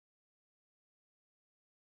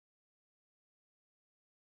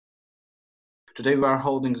Today we are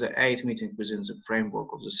holding the 8th meeting within the framework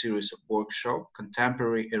of the series of workshop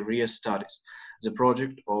Contemporary Area Studies, the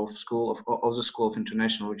project of the School of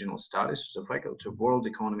International Regional Studies, the Faculty of World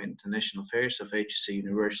Economy and International Affairs of HEC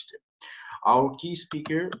University. Our key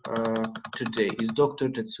speaker today is Dr.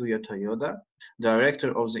 Tetsuya Toyoda,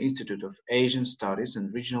 Director of the Institute of Asian Studies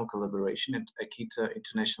and Regional Collaboration at Akita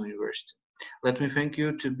International University. Let me thank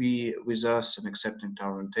you to be with us and accepting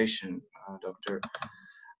our invitation, Doctor.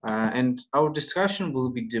 And our discussion will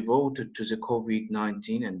be devoted to the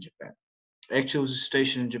COVID-19 and Japan. Actually, the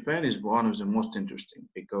situation in Japan is one of the most interesting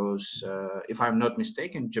because, if I'm not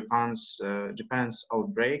mistaken, Japan's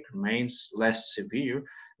outbreak remains less severe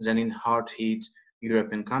than in hard-hit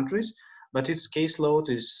European countries, but its caseload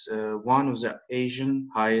is one of the Asian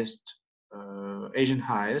highest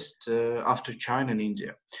after China and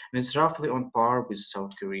India, and it's roughly on par with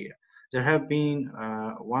South Korea. There have been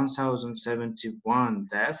 1,071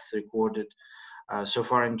 deaths recorded so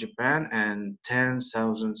far in Japan and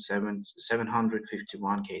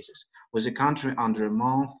 10,751 cases, with the country under a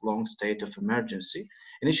month-long state of emergency,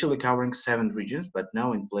 initially covering 7 regions, but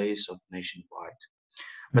now in place of nationwide.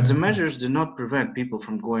 But the measures do not prevent people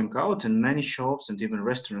from going out, and many shops and even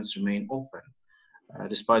restaurants remain open,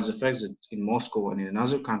 despite the fact that in Moscow and in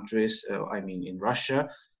other countries, in Russia,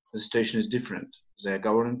 the situation is different. The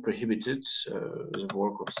government prohibited the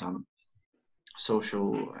work of some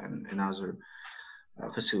social and other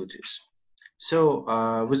facilities. So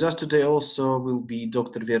with us today also will be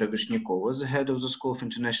Dr. Vera Vishnyakova, the head of the School of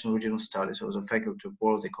International Regional Studies of the Faculty of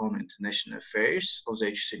World Economy and International Affairs of the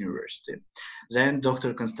HEC University. Then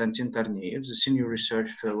Dr. Konstantin Korneyev, the Senior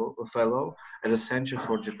Research Fellow at the Center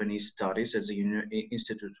for Japanese Studies at the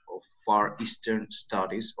Institute of Far Eastern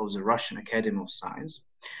Studies of the Russian Academy of Science.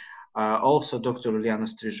 Also, Dr. Uliana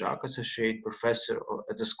Strizhak, Associate Professor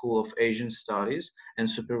at the School of Asian Studies and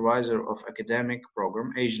Supervisor of Academic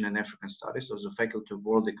Program Asian and African Studies of the Faculty of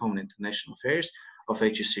World Economy and International Affairs of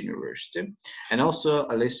HEC University. And also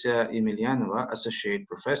Alessia Emelianova, Associate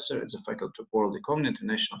Professor at the Faculty of World Economy and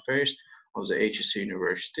International Affairs of the HEC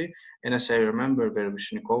University. And as I remember, Vera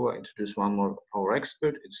Vishnyakova introduced one more of our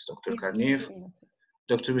expert. It's Dr. Korneyev.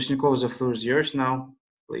 Dr. Vishnyakova, the floor is yours now,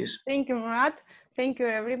 please. Thank you, Murat. Thank you,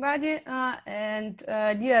 everybody.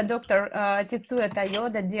 Dear Dr. Tetsuya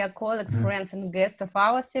Toyoda, dear colleagues, friends, and guests of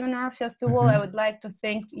our seminar, first of all, I would like to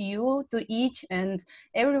thank you, to each and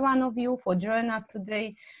every one of you for joining us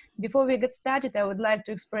today. Before we get started, I would like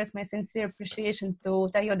to express my sincere appreciation to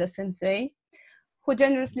Toyoda Sensei, who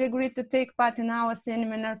generously agreed to take part in our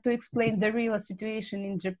seminar to explain the real situation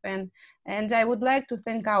in Japan. And I would like to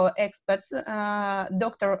thank our experts,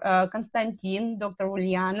 Dr. Konstantin, Dr.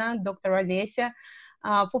 Uliana, Dr. Alessia,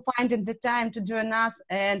 for finding the time to join us,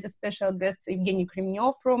 and a special guest, Evgeny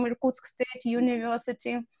Kremnev from Irkutsk State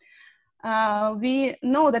University. We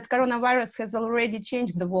know that coronavirus has already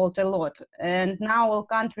changed the world a lot, and now all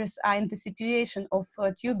countries are in the situation of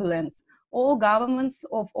turbulence. All governments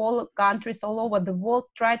of all countries all over the world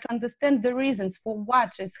try to understand the reasons for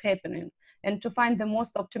what is happening and to find the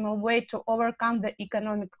most optimal way to overcome the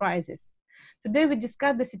economic crisis. Today we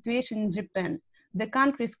discuss the situation in Japan. The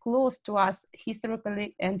country is close to us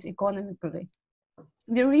historically and economically.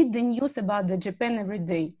 We read the news about Japan every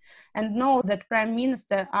day and know that Prime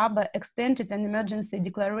Minister Abe extended an emergency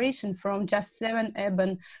declaration from just 7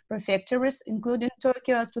 urban prefectures, including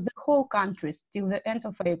Tokyo, to the whole country till the end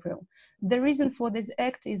of April. The reason for this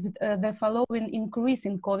act is the following increase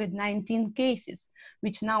in COVID-19 cases,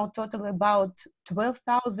 which now total about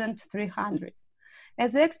 12,300.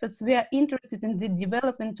 As experts, we are interested in the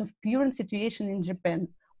development of current situation in Japan.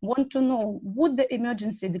 Want to know, would the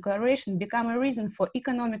emergency declaration become a reason for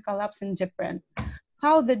economic collapse in Japan?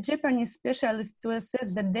 How the Japanese specialists to assess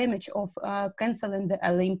the damage of canceling the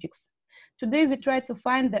Olympics? Today we try to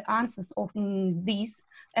find the answers of these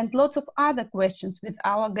and lots of other questions with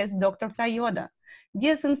our guest, Dr. Toyoda.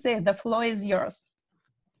 Dear Sensei, the floor is yours.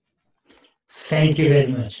 Thank you very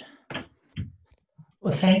much.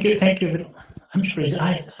 Well, thank you. I'm sorry,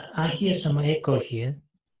 I hear some echo here.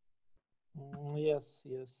 Yes.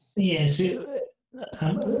 Yes. Murat,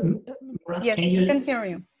 yes, we can hear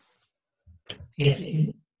you. Yes.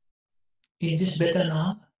 Is this better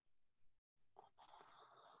now?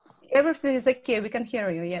 Everything is okay. We can hear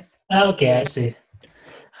you. Yes. Okay, I see.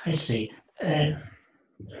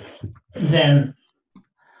 Then,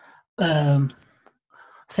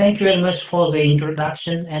 thank you very much for the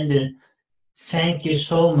introduction, and thank you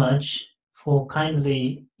so much for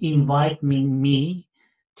kindly inviting me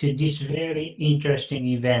to this very interesting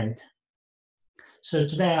event. So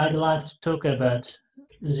today I'd like to talk about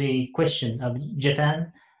the question of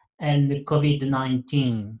Japan and the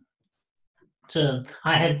COVID-19. So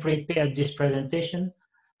I have prepared this presentation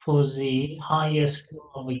for the Higher School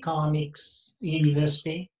of Economics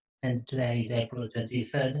University, and today is April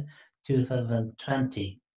 23rd,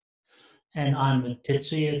 2020. And I'm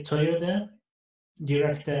Tetsuya Toyoda,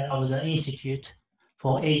 Director of the Institute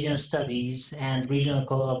for Asian Studies and Regional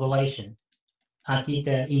Collaboration,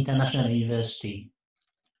 Akita International University.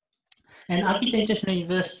 And Akita International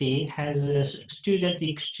University has a student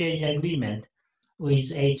exchange agreement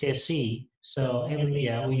with HSE. So every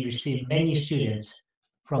year we receive many students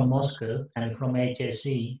from Moscow and from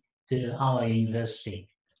HSE to our university.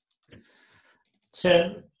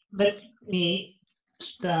 So let me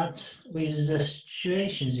start with the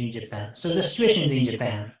situations in Japan. So the situation in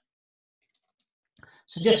Japan.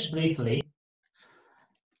 So just briefly,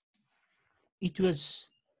 it was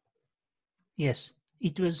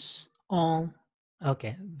on,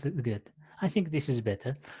 okay, good. I think this is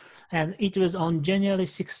better. And it was on January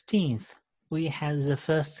 16th, we had the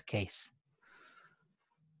first case.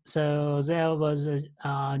 So there was a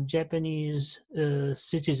Japanese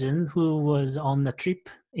citizen who was on a trip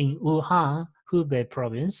in Wuhan, Hubei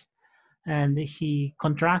province, and he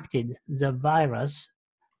contracted the virus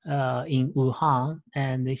in Wuhan,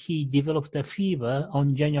 and he developed a fever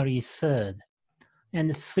on January 3rd.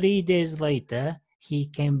 And 3 days later, he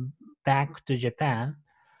came back to Japan,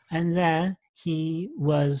 and then he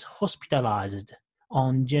was hospitalized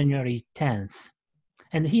on January 10th.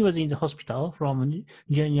 And he was in the hospital from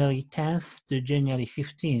January 10th to January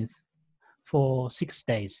 15th for 6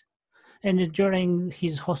 days. And during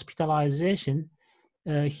his hospitalization,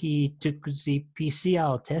 he took the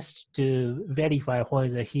PCR test to verify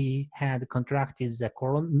whether he had contracted the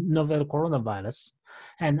novel coronavirus.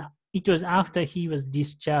 And it was after he was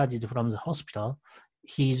discharged from the hospital,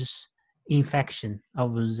 his infection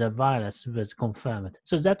of the virus was confirmed.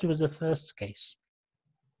 So that was the first case.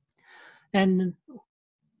 And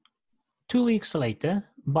 2 weeks later,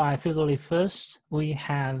 by February 1st, we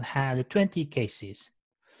have had 20 cases,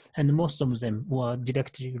 and most of them were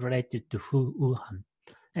directly related to Wuhan,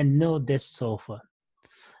 and no deaths so far.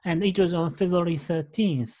 And it was on February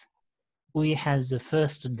 13th, we had the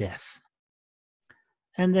first death.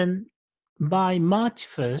 And then by March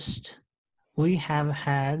 1st, we have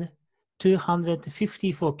had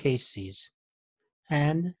 254 cases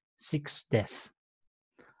and 6 deaths.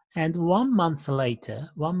 And 1 month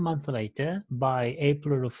later, by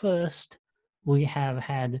April 1st, we have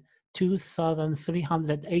had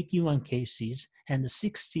 2,381 cases and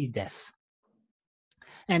 60 deaths.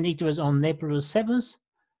 And it was on April 7th,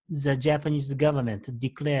 the Japanese government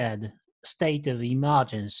declared state of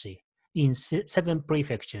emergency in 7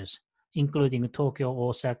 prefectures, including Tokyo,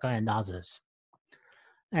 Osaka, and others.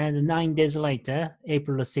 And 9 days later,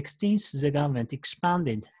 April 16th, the government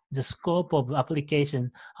expanded the scope of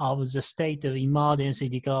application of the state of emergency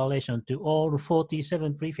declaration to all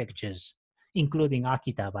 47 prefectures, including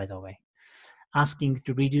Akita, by the way, asking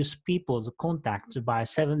to reduce people's contacts by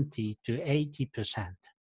 70 to 80%.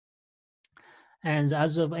 And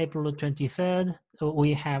as of April 23rd,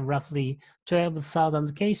 we have roughly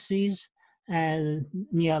 12,000 cases and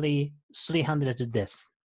nearly 300 deaths.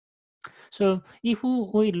 So if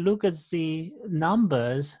we look at the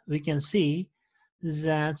numbers, we can see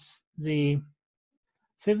that the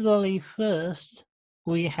February 1st,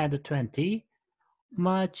 we had 20.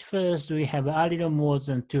 March 1st, we have a little more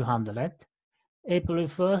than 200. April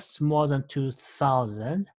 1st, more than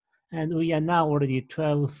 2,000. And we are now already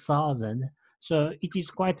 12,000. So it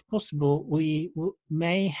is quite possible we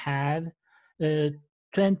may have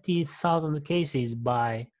 20,000 cases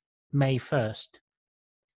by May 1st.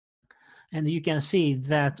 And you can see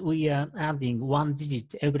that we are adding 1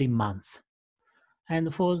 digit every month.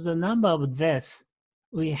 And for the number of deaths,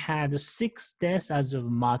 we had 6 deaths as of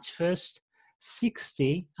March 1st,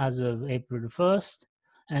 60 as of April 1st,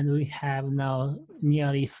 and we have now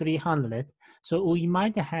nearly 300. So we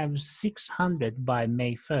might have 600 by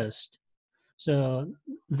May 1st. So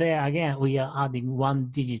there again, we are adding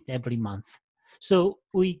 1 digit every month. So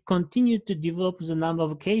we continue to develop the number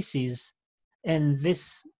of cases in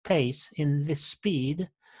this pace, in this speed.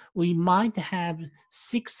 We might have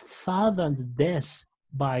 6,000 deaths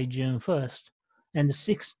by June 1st and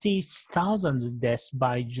 60,000 deaths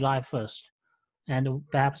by July 1st, and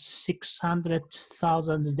perhaps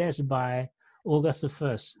 600,000 deaths by August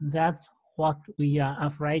 1st. That's what we are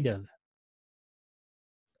afraid of.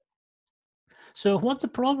 So what's the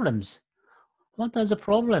problems? What are the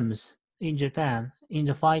problems in Japan in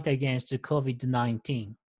the fight against the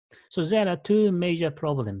COVID-19? So there are 2 major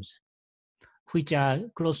problems which are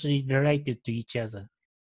closely related to each other.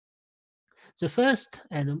 The first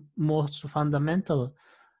and most fundamental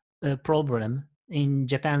problem in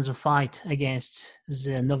Japan's fight against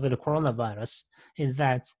the novel coronavirus is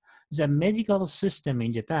that the medical system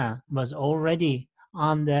in Japan was already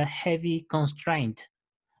under heavy constraint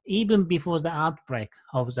even before the outbreak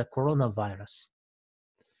of the coronavirus.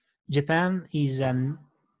 Japan is an,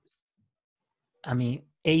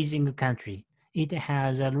 aging country. It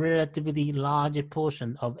has a relatively large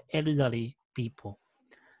portion of elderly people.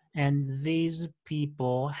 And these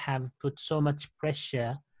people have put so much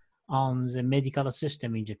pressure on the medical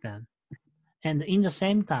system in Japan. And in the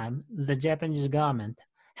same time, the Japanese government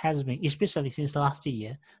has been, especially since last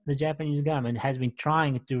year, the Japanese government has been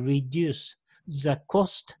trying to reduce the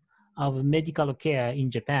cost of medical care in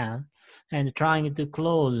Japan and trying to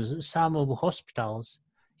close some of hospitals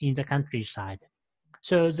in the countryside.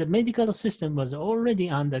 So the medical system was already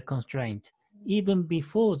under constraint even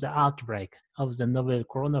before the outbreak of the novel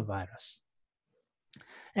coronavirus.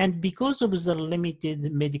 And because of the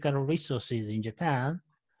limited medical resources in Japan,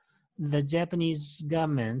 the Japanese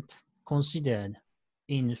government considered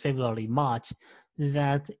in February, March,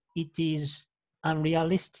 that it is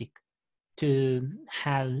unrealistic to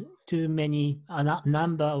have too many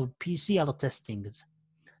number of PCR testings.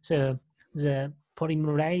 So the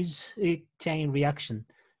polymerase chain reaction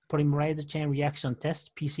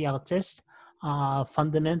test, PCR test, are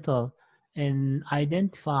fundamental in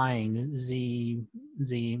identifying the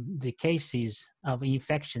cases of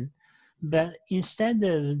infection. But instead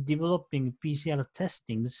of developing PCR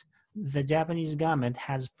testings, the Japanese government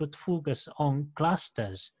has put focus on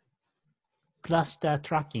clusters, cluster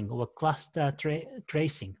tracking or cluster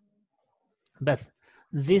tracing. But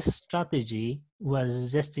this strategy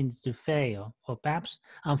was destined to fail, or perhaps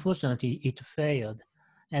unfortunately it failed.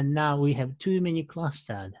 And now we have too many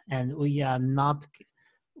clusters, and we are not,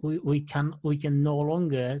 we can no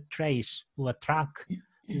longer trace or track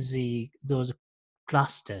those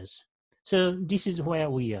clusters. So this is where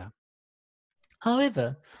we are.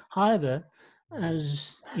 However,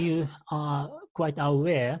 as you are quite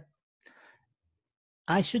aware,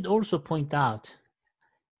 I should also point out,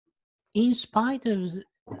 in spite of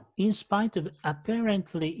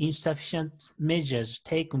apparently insufficient measures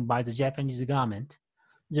taken by the Japanese government,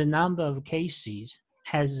 the number of cases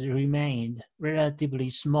has remained relatively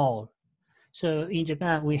small. So in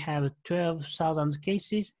Japan, we have 12,000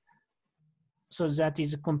 cases. So that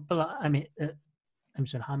is, I'm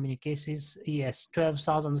sorry, how many cases? Yes,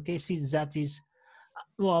 12,000 cases. That is,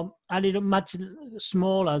 well, a little much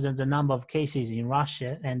smaller than the number of cases in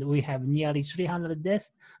Russia, and we have nearly 300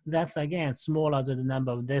 deaths. That's again smaller than the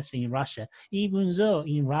number of deaths in Russia, even though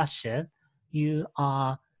in Russia you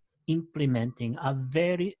are implementing a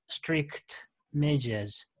very strict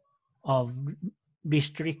measures of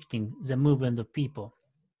restricting the movement of people.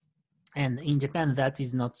 And in Japan, that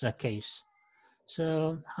is not the case.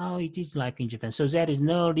 So how it is like in Japan? So there is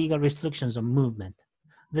no legal restrictions on movement.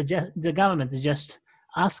 The government just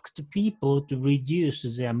asked people to reduce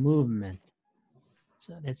their movement.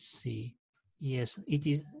 So let's see. Yes, it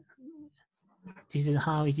is. This is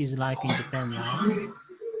how it is like in Japan now.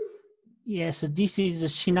 Yes, this is the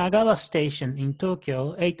Shinagawa station in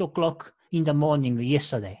Tokyo, 8 o'clock in the morning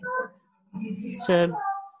yesterday. So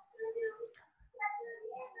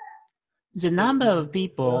the number of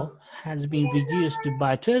people has been reduced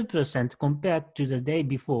by 12% compared to the day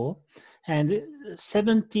before, and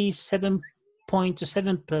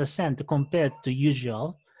 77.7% compared to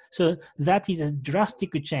usual. So that is a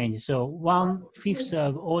drastic change. So 1/5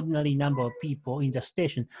 of ordinary number of people in the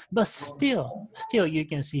station, but still you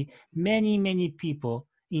can see many people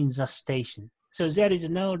in the station. So there is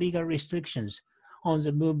no legal restrictions on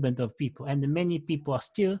the movement of people, and many people are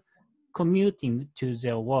still commuting to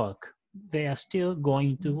their work. They are still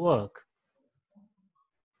going to work.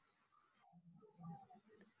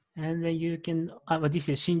 And then you can, this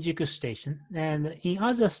is Shinjuku station. And in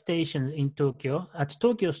other stations in Tokyo, at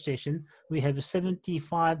Tokyo station, we have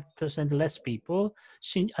 75% less people.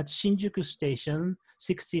 At Shinjuku station,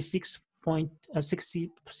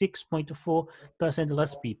 66.4%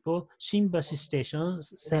 less people. Shimbashi station,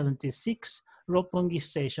 76. Roppongi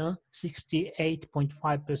station,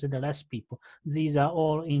 68.5% less people. These are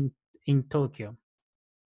all in Tokyo.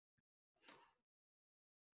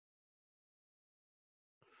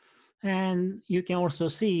 And you can also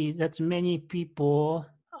see that many people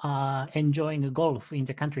are enjoying golf in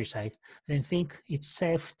the countryside. They think it's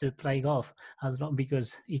safe to play golf as long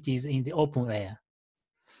because it is in the open air.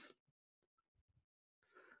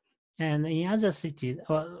 And in other cities,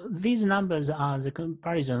 these numbers are the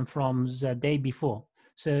comparison from the day before.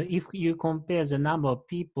 So if you compare the number of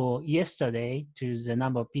people yesterday to the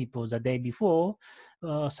number of people the day before,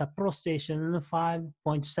 Sapporo Station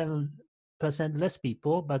 5.7% less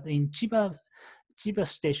people, but in Chiba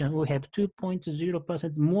Station we have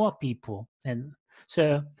 2.0% more people, and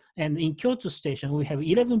in Kyoto Station we have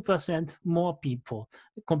 11% more people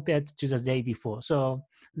compared to the day before. So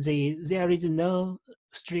there is no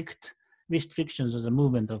strict restrictions of the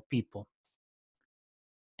movement of people.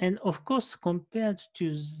 And of course, compared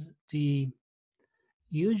to the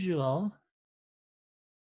usual,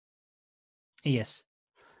 yes.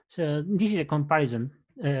 So this is a comparison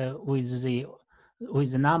with the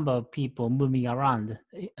number of people moving around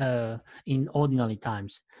in ordinary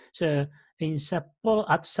times. So in Sapporo,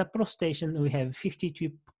 at Sapporo Station, we have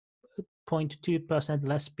 52.2%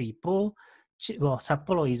 less people. Well,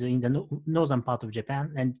 Sapporo is in the northern part of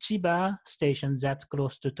Japan, and Chiba Station, that's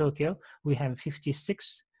close to Tokyo, we have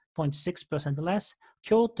 56.6% less.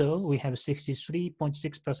 Kyoto, we have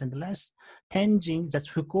 63.6% less. Tenjin, that's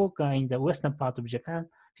Fukuoka in the western part of Japan,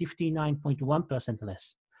 59.1%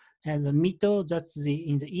 less. And Mito, that's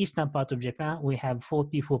in the eastern part of Japan, we have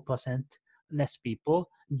 44% less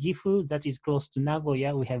people. Gifu, that is close to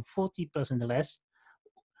Nagoya, we have 40% less.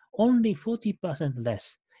 Only 40%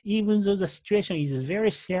 less. Even though the situation is very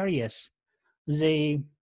serious, we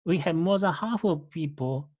have more than half of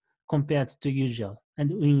people compared to usual. And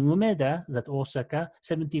in Umeda, that Osaka,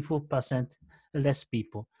 74% less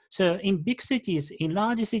people. So in big cities, in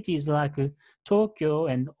large cities like Tokyo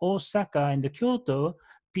and Osaka and Kyoto,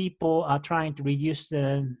 people are trying to reduce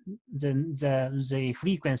the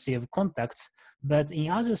frequency of contacts. But in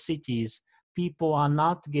other cities, people are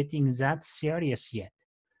not getting that serious yet.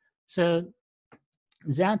 So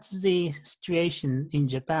that's the situation in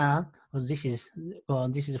Japan. This is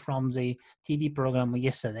from the TV program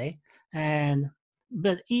yesterday.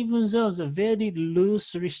 But even though the very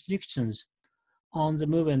loose restrictions on the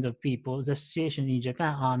movement of people, the situation in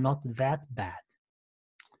Japan are not that bad.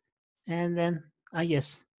 And then,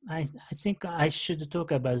 yes, I think I should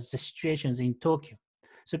talk about the situations in Tokyo.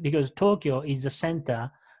 So because Tokyo is the center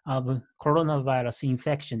of coronavirus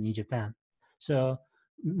infection in Japan. So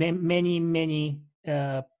many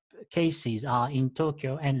cases are in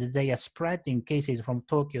Tokyo, and they are spreading cases from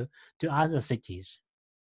Tokyo to other cities.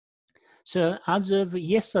 So as of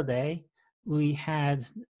yesterday, we had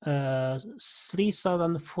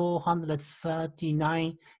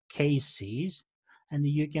 3,439 cases, and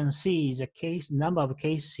you can see the number of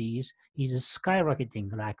cases is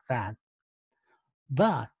skyrocketing like that.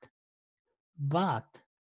 But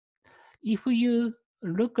if you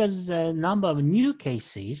look at the number of new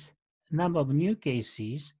cases,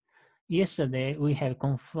 yesterday we have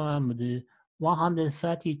confirmed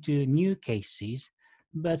 132 new cases,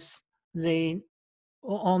 but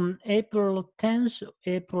on April 10th,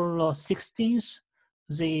 April 16th,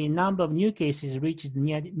 the number of new cases reached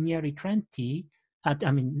nearly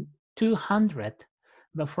 200.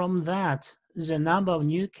 But from that, the number of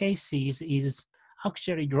new cases is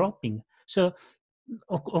actually dropping. So,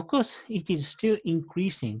 of course, it is still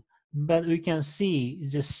increasing, but we can see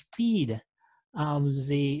the speed of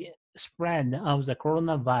the spread of the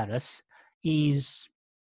coronavirus is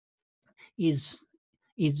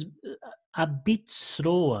a bit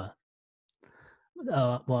slower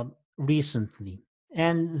recently.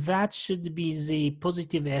 And that should be the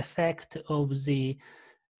positive effect of the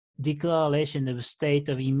declaration of state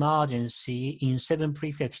of emergency in 7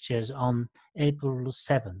 prefectures on April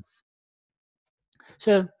 7th.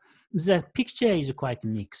 So the picture is quite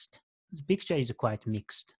mixed.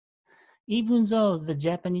 Even though the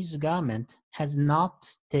Japanese government has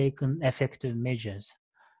not taken effective measures,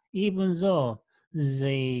 even though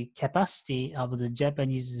the capacity of the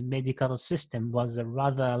Japanese medical system was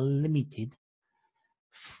rather limited,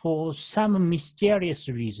 for some mysterious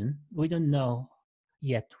reason, we don't know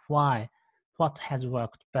yet what has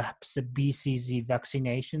worked. Perhaps the BCG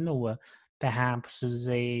vaccination, or perhaps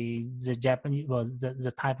the Japanese,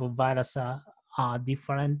 the type of virus are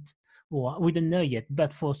different, or we don't know yet.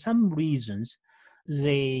 But for some reasons,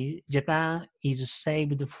 Japan is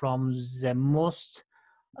saved from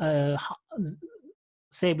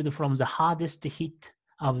the hardest hit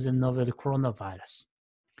of the novel coronavirus.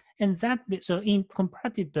 And so in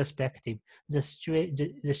comparative perspective, the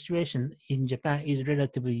situation in Japan is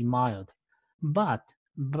relatively mild. But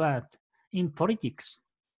in politics,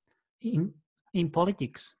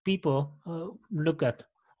 people look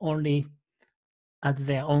only at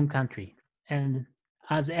their own country. And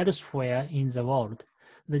as elsewhere in the world,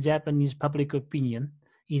 the Japanese public opinion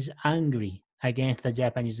is angry against the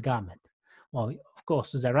Japanese government. Well, of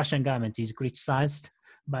course, the Russian government is criticized,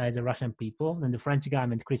 by the Russian people, and the French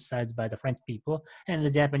government criticized by the French people, and the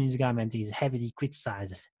Japanese government is heavily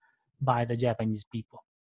criticized by the Japanese people.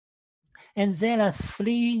 And there are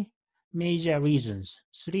three major reasons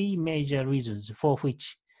for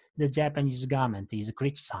which the Japanese government is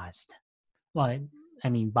criticized. Well, I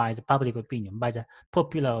mean, by the public opinion, by the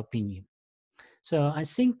popular opinion. So I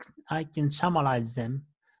think I can summarize them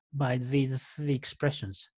by the three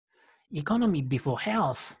expressions: economy before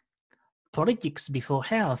health, politics before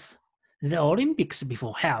health, the Olympics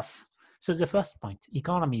before health. So the first point,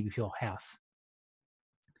 economy before health.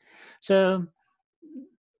 So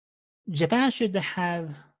Japan should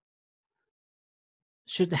have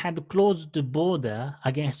closed the border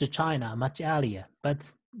against China much earlier, but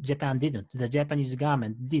Japan didn't. The Japanese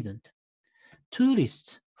government didn't.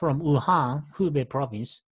 Tourists from Wuhan, Hubei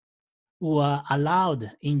province, were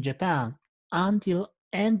allowed in Japan until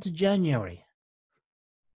end January.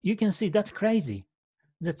 You can see that's crazy.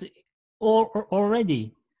 That's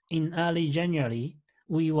already in early January,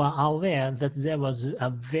 we were aware that there was a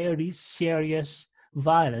very serious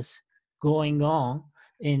virus going on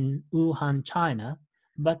in Wuhan, China,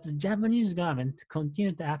 but the Japanese government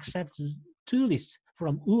continued to accept tourists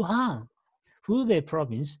from Wuhan, Hubei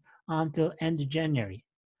province, until end January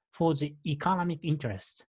for the economic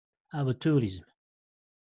interest of tourism.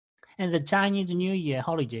 And the Chinese New Year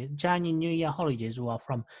holidays were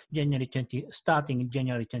from starting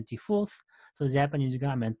January 24th. So the Japanese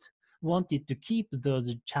government wanted to keep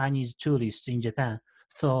those Chinese tourists in Japan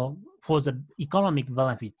for the economic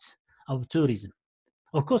benefits of tourism.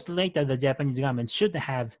 Of course, later the Japanese government should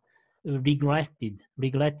have regretted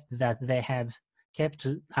that they have kept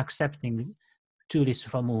accepting tourists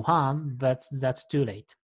from Wuhan, but that's too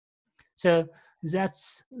late. So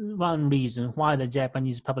that's one reason why the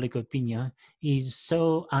Japanese public opinion is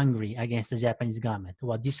so angry against the Japanese government,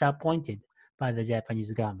 or disappointed by the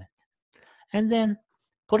Japanese government. And then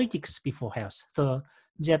politics before health. So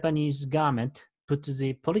Japanese government put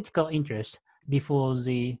the political interest before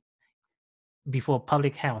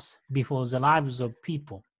public health, before the lives of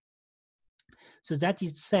people. So that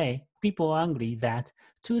is to say, people are angry that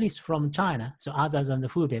tourists from China, so other than the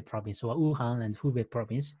Hubei province or Wuhan and Hubei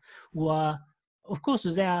province, were, of course,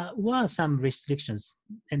 there were some restrictions,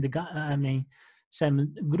 and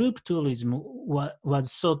some group tourism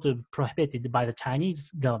was sort of prohibited by the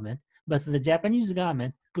Chinese government, but the Japanese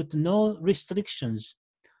government put no restrictions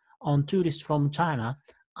on tourists from China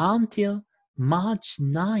until March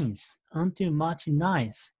 9th.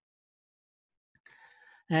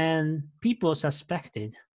 And people suspect,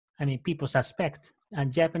 and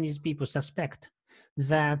Japanese people suspect,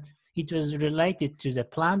 that it was related to the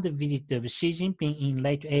planned visit of Xi Jinping in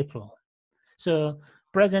late April. So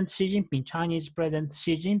Chinese President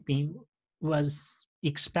Xi Jinping was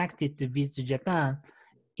expected to visit Japan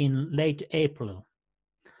in late April.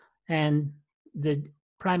 And the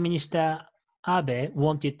Prime Minister Abe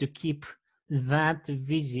wanted to keep that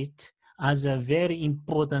visit as a very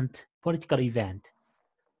important political event.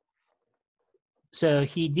 So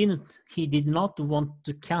he did not want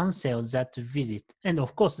to cancel that visit. And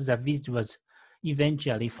of course, the visit was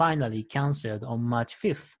finally canceled on March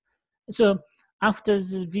 5th. So after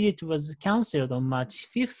the visit was canceled on March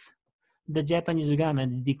 5th, the Japanese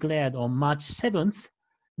government declared on March 7th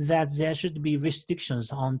that there should be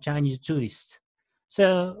restrictions on Chinese tourists.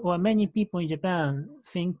 So many people in Japan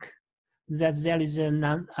think that there is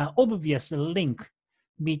an obvious link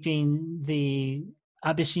between the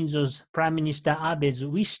Abe Shinzo's Prime Minister Abe's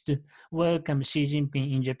wish to welcome Xi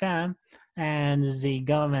Jinping in Japan and the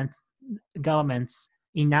government's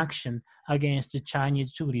inaction against the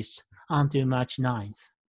Chinese tourists until March 9th.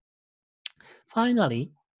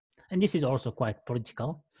 Finally, and this is also quite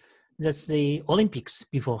political, that's the Olympics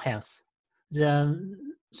before health. The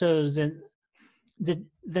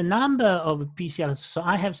number of PCR, so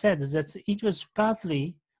I have said that it was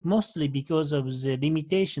mostly because of the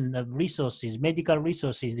limitation of resources, medical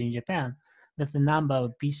resources in Japan, that the number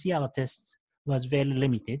of PCR tests was very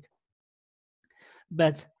limited.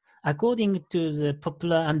 But according to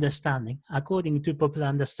popular understanding, the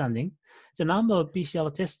number of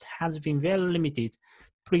PCR tests has been very limited,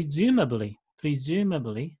 presumably,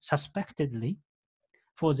 suspectedly,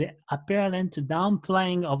 for the apparent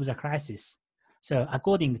downplaying of the crisis. So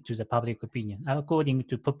according to the public opinion, according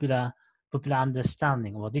to popular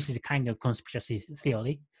understanding, this is a kind of conspiracy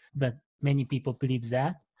theory, but many people believe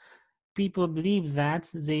that. People believe that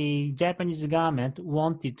the Japanese government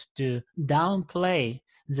wanted to downplay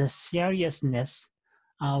the seriousness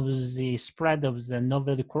of the spread of the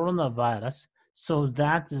novel coronavirus so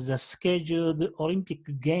that the scheduled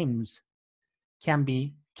Olympic Games can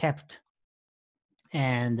be kept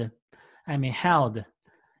and held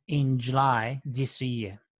in July this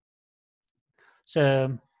year.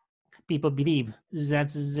 So people believe that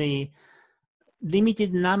the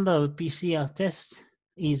limited number of PCR tests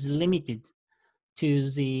is limited to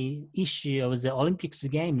the issue of the Olympics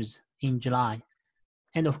Games in July.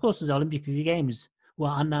 And of course, the Olympic Games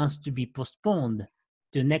were announced to be postponed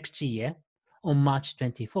to next year on March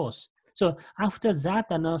 24th. So after that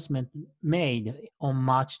announcement made on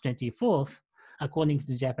March 24th, according to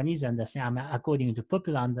the Japanese understanding, according to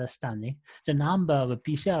popular understanding, the number of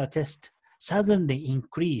PCR tests suddenly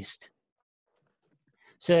increased.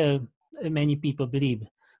 So many people believe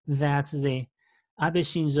that the Abe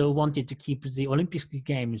Shinzo wanted to keep the Olympic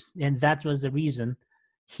Games, and that was the reason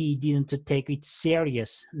he didn't take it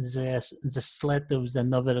serious, the threat of the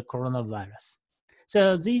novel coronavirus.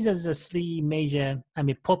 So these are the three major,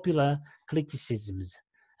 popular criticisms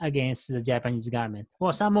against the Japanese government.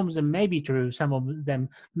 Well, some of them may be true, some of them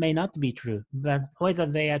may not be true, but whether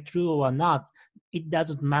they are true or not, it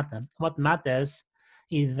doesn't matter. What matters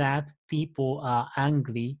is that people are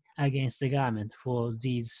angry against the government for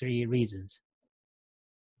these three reasons.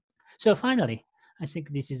 So finally, I think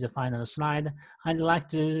this is the final slide. I'd like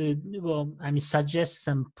to suggest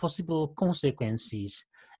some possible consequences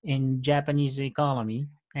in Japanese economy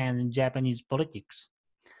and Japanese politics.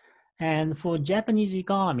 And for Japanese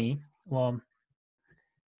economy, well,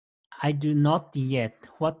 I do not yet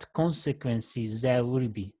what consequences there will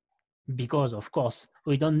be, because of course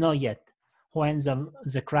we don't know yet when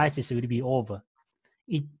the crisis will be over.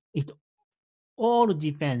 It all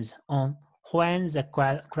depends on when the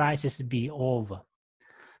crisis be over.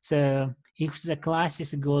 So if the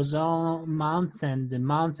crisis goes on months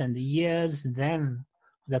and years, then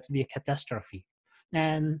that will be a catastrophe.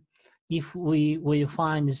 And if we will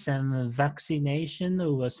find some vaccination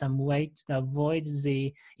or some way to avoid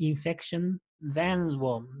the infection, then,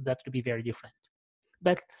 well, that will be very different.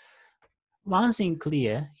 But one thing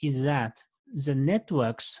clear is that the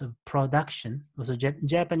networks of production, also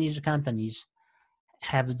Japanese companies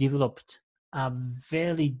have developed a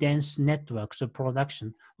very dense networks of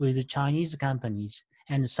production with the Chinese companies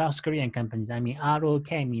and South Korean companies.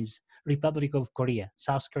 ROK means Republic of Korea,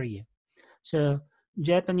 South Korea. So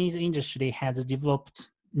Japanese industry has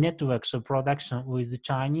developed networks of production with the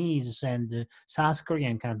Chinese and South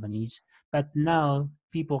Korean companies, but now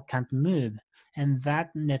people can't move. And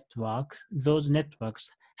those networks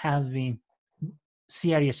have been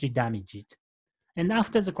seriously damaged. And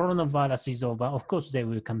after the coronavirus is over, of course they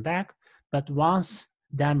will come back. But once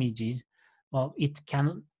damaged, well, it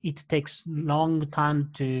takes long time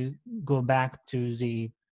to go back to the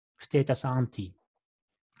status ante.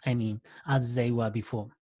 As they were before.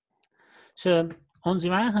 So on the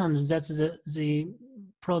one hand, that's the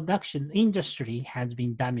production industry has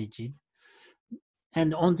been damaged.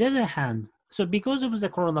 And on the other hand, so because of the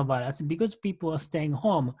coronavirus, because people are staying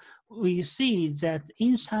home, we see that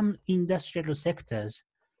in some industrial sectors,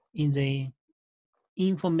 in the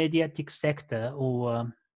infomediatic sector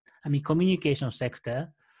or communication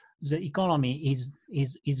sector, the economy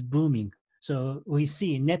is booming. So we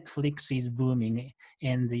see Netflix is booming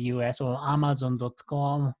in the US, or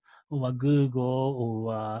Amazon.com, or Google,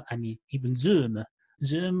 or even Zoom.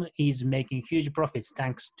 Zoom is making huge profits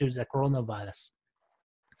thanks to the coronavirus.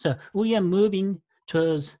 So we are moving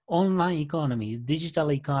towards online economy,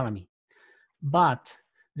 digital economy. But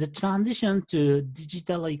the transition to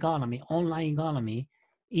digital economy, online economy,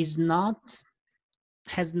 has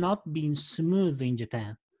not been smooth in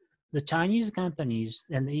Japan. The Chinese companies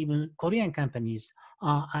and even Korean companies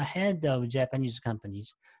are ahead of Japanese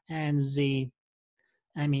companies, and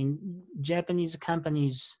Japanese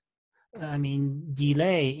companies,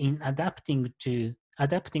 delay in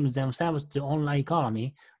adapting themselves to online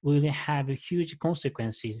economy will have huge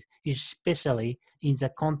consequences, especially in the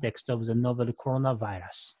context of the novel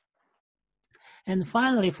coronavirus. And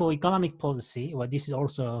finally, for economic policy, well, this is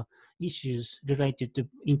also issues related to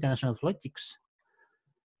international politics.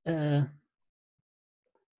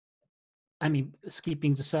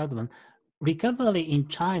 Skipping the third one, recovery in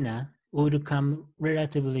China will come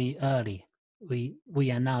relatively early. We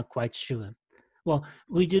are now quite sure. Well,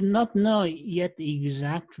 we do not know yet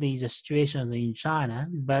exactly the situation in China,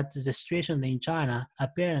 but the situation in China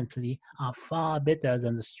apparently are far better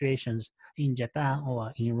than the situations in Japan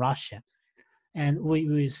or in Russia. And we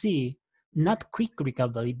will see not quick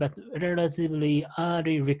recovery, but relatively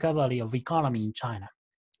early recovery of economy in China.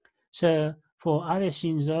 So for Abe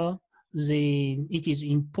Shinzo, it is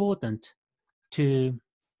important to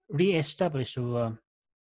re-establish or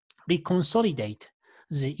reconsolidate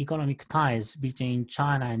the economic ties between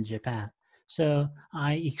China and Japan. So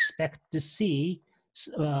I expect to see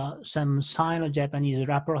some Sino-Japanese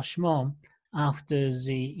rapprochement after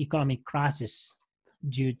the economic crisis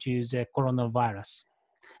due to the coronavirus.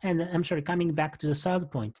 And I'm sorry, coming back to the third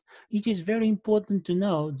point, it is very important to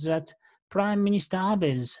know that Prime Minister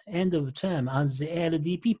Abe's end of term as the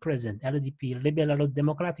LDP president, LDP, Liberal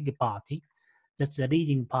Democratic Party, that's the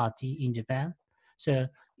leading party in Japan. So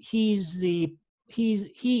he is the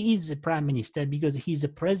prime minister because he's the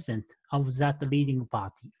president of that leading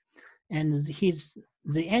party, and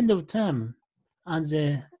the end of term as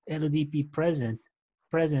the LDP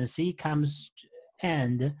presidency comes to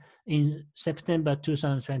end in September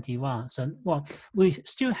 2021. So, well, we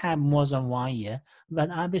still have more than 1 year, but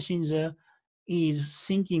Abe Shinzo is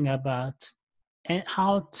thinking about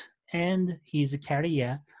how to end his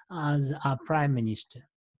career as a prime minister.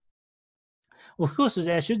 Of course,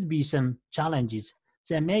 there should be some challenges.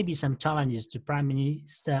 There may be some challenges to Prime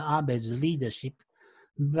Minister Abe's leadership,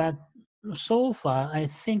 but so far, I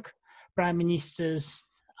think Prime Minister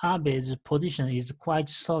Abe's position is quite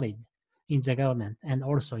solid in the government and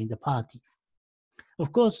also in the party.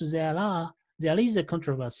 Of course, there is a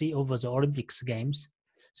controversy over the Olympics Games.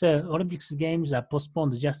 So Olympics Games are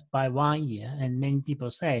postponed just by 1 year, and many people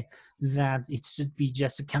say that it should be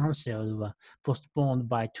just cancelled or postponed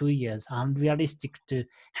by 2 years. Unrealistic to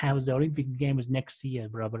have the Olympic Games next year,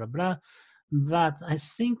 blah, blah, blah. But I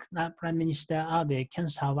think that Prime Minister Abe can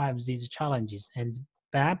survive these challenges, and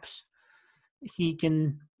perhaps he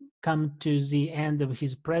can come to the end of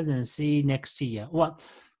his presidency next year. Well,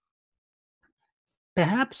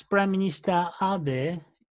 perhaps Prime Minister Abe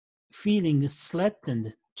feeling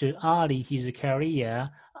threatened to early his career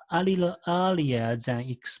a little earlier than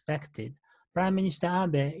expected. Prime Minister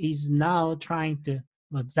Abe is now trying to,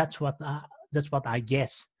 well, that's what I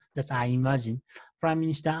guess, that I imagine. Prime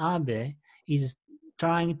Minister Abe is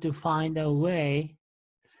trying to find a way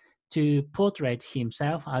to portray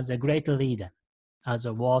himself as a great leader, as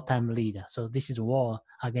a wartime leader. So this is war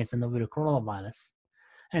against the novel coronavirus.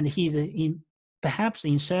 And he's perhaps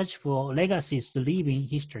in search for legacies to leave in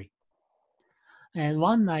history. And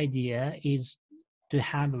one idea is to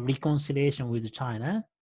have reconciliation with China.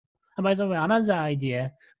 And by the way, another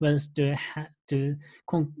idea was the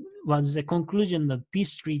conclusion of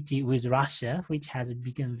peace treaty with Russia, which has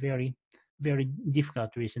become very, very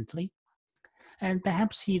difficult recently. And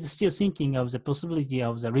perhaps he's still thinking of the possibility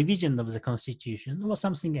of the revision of the constitution or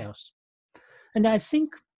something else. And I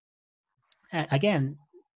think, again,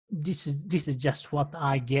 this is just what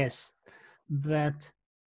I guess, but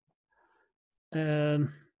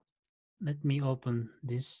let me open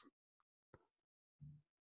this.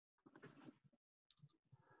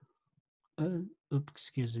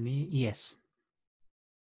 Excuse me. Yes.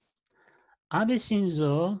 Abe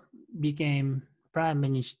Shinzo became prime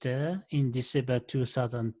minister in December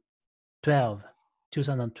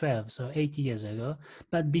 2012, so 8 years ago.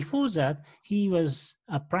 But before that, he was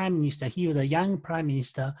a prime minister. He was a young prime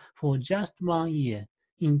minister for just 1 year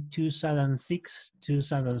in 2006,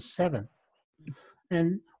 2007.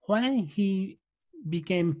 And when he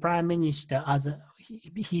became prime minister,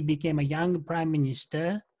 he became a young prime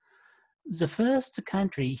minister, the first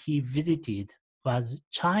country he visited was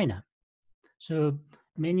China. So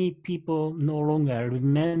many people no longer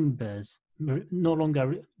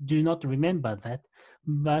do not remember that,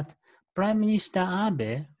 but Prime Minister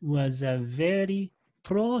Abe was a very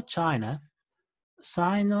pro-China,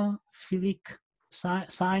 Sinophile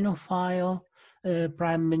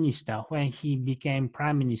prime minister when he became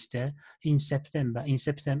prime minister on September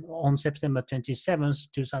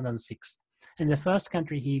 27th, 2006. And the first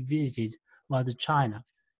country he visited was China.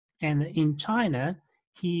 And in China,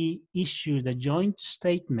 he issued a joint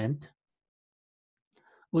statement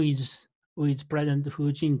with President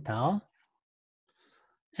Hu Jintao.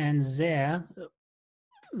 And there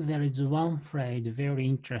is one phrase very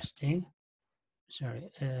interesting. Sorry,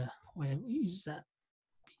 where is that?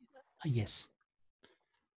 Yes.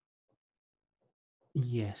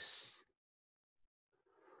 Yes.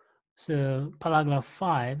 So paragraph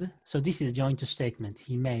 5. So this is a joint statement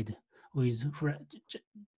he made with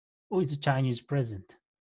the Chinese president.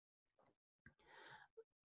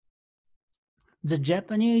 The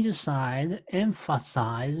Japanese side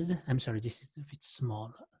emphasized. I'm sorry, this is a bit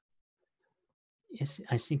small. Yes,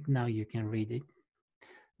 I think now you can read it.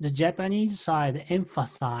 The Japanese side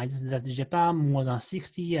emphasized that Japan, more than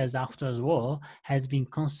 60 years after the war, has been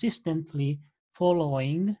consistently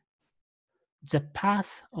following the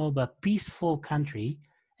path of a peaceful country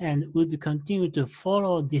and would continue to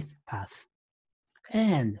follow this path.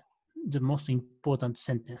 And the most important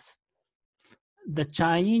sentence, the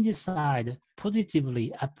Chinese side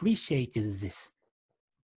positively appreciated this.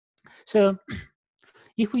 So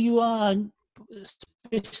if you are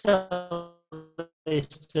specialist of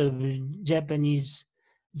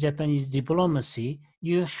Japanese diplomacy,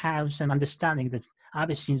 you have some understanding that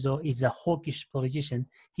Abe Shinzo is a hawkish politician.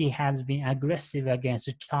 He has been aggressive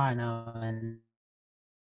against China and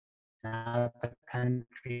other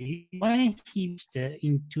countries. When he reached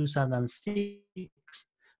in 2006,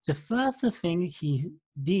 the first thing he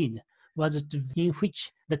did was in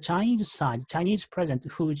which the Chinese side, Chinese President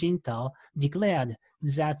Hu Jintao, declared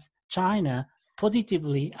that China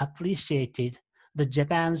positively appreciated the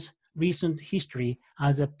Japan's recent history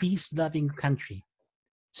as a peace-loving country.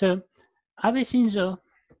 So Abe Shinzo,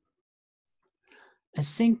 I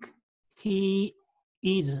think he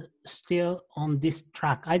is still on this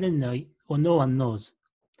track. I don't know, or no one knows.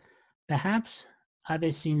 Perhaps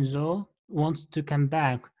Abe Shinzo wants to come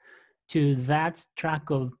back to that track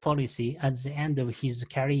of policy at the end of his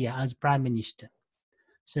career as prime minister.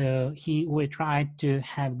 So he will try to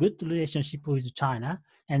have good relationship with China,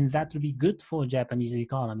 and that will be good for Japanese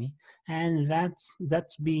economy, and that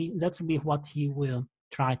will be what he will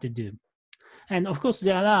try to do. And of course,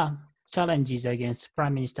 there are challenges against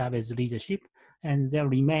Prime Minister Abe's leadership, and there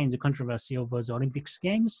remains a controversy over the Olympics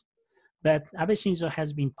Games. But Abe Shinzo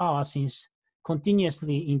has been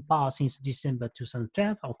continuously in power since December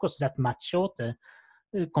 2012. Of course, that's much shorter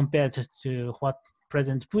compared to what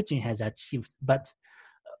President Putin has achieved. But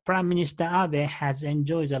Prime Minister Abe has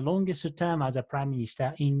enjoyed the longest term as a prime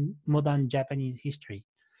minister in modern Japanese history.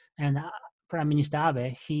 And Prime Minister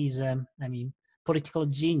Abe, he's, political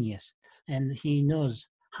genius, and he knows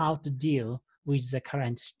how to deal with the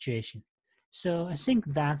current situation. So I think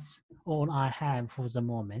that's all I have for the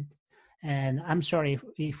moment. And I'm sorry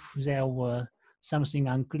if there were something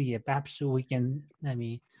unclear. Perhaps we can,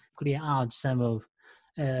 clear out some of,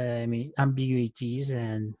 ambiguities.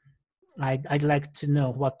 And I'd like to know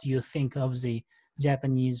what you think of the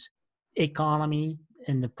Japanese economy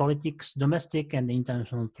and the politics, domestic and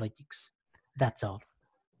international politics. That's all.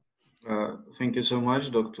 Thank you so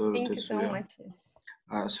much, Dr. Thank you so Tetsuya. much.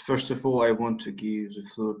 So first of all, I want to give the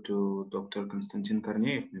floor to Dr. Konstantin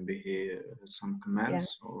Korneev. Maybe he has some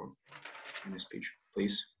comments or any speech.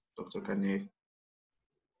 Please, Dr. Korneev.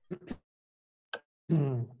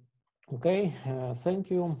 Okay, thank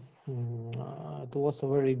you. It was a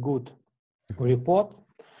very good report.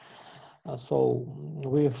 So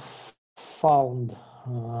we've found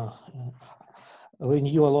we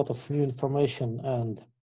knew a lot of new information, and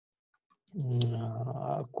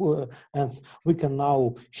we can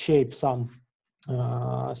now shape some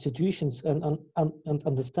situations and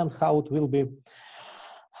understand how it will be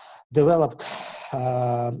developed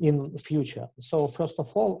in future. So first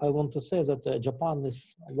of all, I want to say that Japan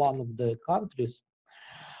is one of the countries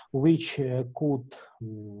which could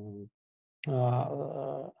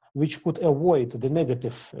avoid the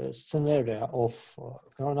negative scenario of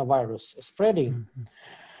coronavirus spreading.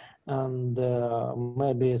 And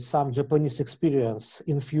maybe some Japanese experience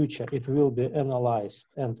in future, it will be analyzed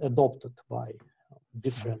and adopted by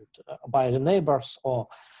different, by the neighbors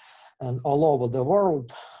and all over the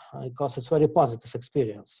world, because it's very positive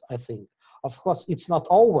experience, I think. Of course, it's not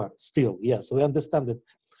over still. Yes, we understand it,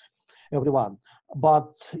 everyone.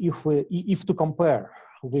 But if to compare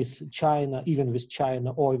with China, even with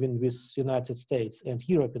China or even with United States and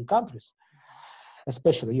European countries,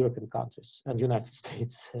 especially European countries and United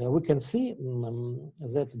States, we can see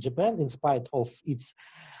that Japan, in spite of its,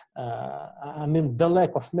 the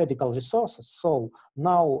lack of medical resources, so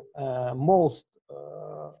now most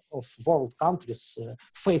of world countries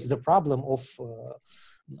face the problem of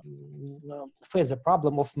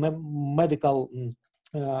medical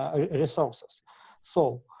resources.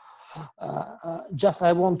 So just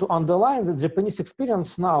I want to underline that Japanese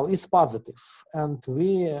experience now is positive, and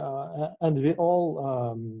we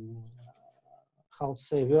all how to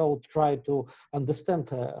say, we all try to understand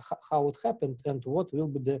how it happened and what will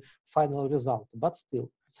be the final result. But still,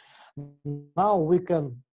 now we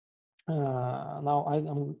can. Now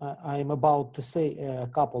I'm about to say a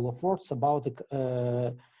couple of words about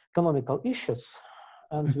economical issues,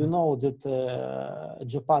 and we know that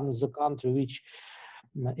Japan is a country which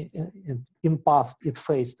in past it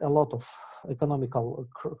faced a lot of economical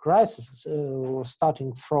crises,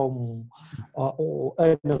 starting from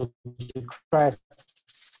energy crisis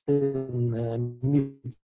in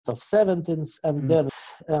mid of 70s, and then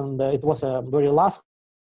it was a very lasting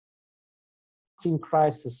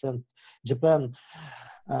crisis, and Japan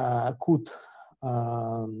could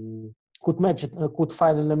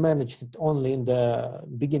finally manage it only in the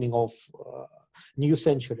beginning of new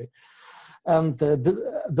century. And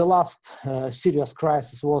the last serious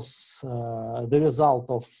crisis was the result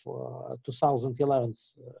of 2011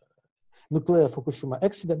 nuclear Fukushima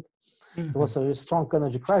accident. It was a strong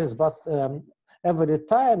energy crisis, but every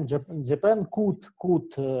time Japan could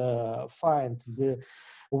find the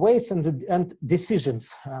ways and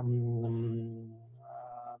decisions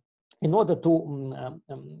in order to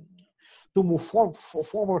move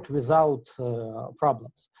forward without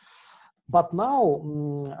problems. But now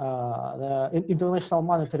the International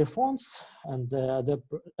Monetary Funds and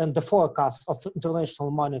the forecast of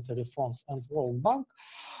International Monetary Funds and World Bank,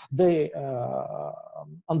 they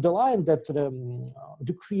underline that the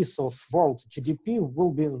decrease of world GDP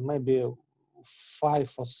will be maybe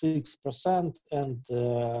 5 or 6%, and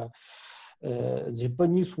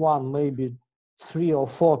Japanese one maybe 3 or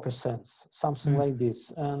 4%, something like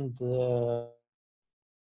this. And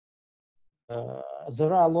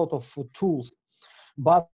there are a lot of tools,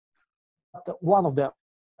 but one of the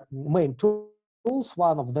main tools,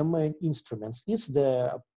 one of the main instruments is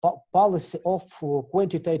the policy of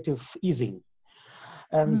quantitative easing.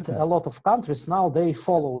 And a lot of countries now, they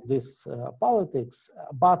follow this politics,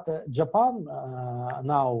 but Japan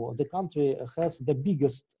now, the country has the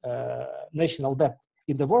biggest national debt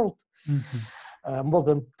in the world, more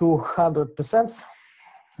than 200%.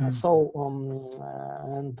 So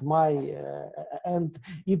and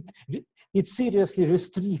it seriously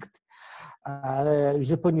restrict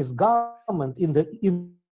Japanese government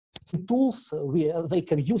in tools they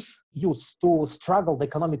can use to struggle the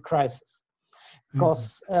economic crisis.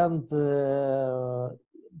 Because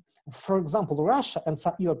for example, Russia and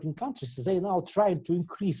some European countries, they now trying to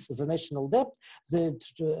increase the national debt. They're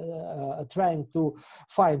trying to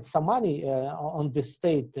find some money on the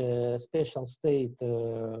state, special state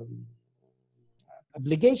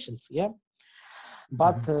obligations, yeah.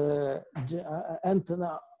 But and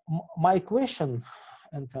my question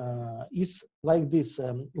is like this: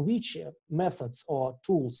 which methods or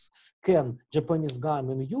tools can Japanese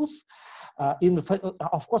government use?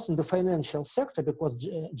 Of course, in the financial sector, because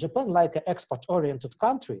Japan, like an export-oriented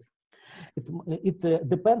country, it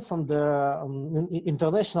depends on the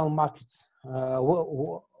international markets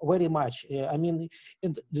very much. I mean,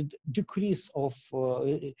 the decrease of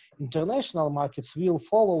international markets will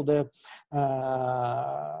follow the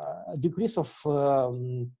decrease of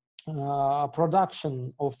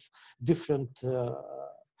production of different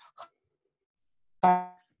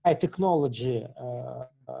high technology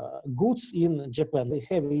goods in Japan. They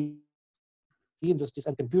have industries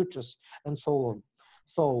and computers and so on.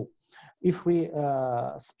 So if we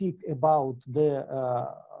speak about the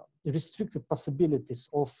restricted possibilities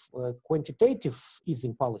of quantitative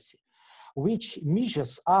easing policy, which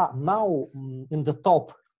measures are now in the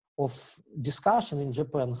top of discussion in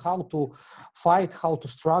Japan, how to fight, how to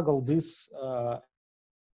struggle this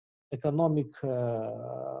economic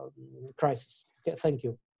crisis. Okay, thank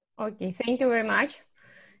you. Okay, thank you very much.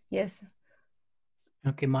 Yes.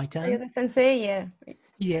 Okay, my turn. Toyoda Sensei, yeah.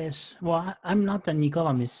 Yes, well, I'm not an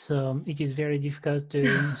economist, so it is very difficult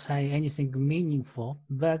to say anything meaningful.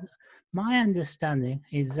 But my understanding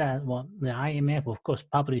is that, well, the IMF, of course,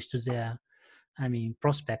 published their, their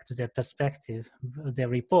perspective, their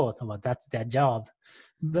report. Well, that's their job.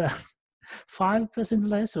 But 5%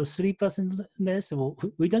 less or 3% less, well,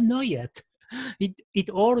 we don't know yet. It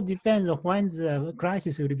all depends on when the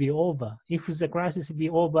crisis will be over. If the crisis will be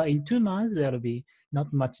over in 2 months, there will be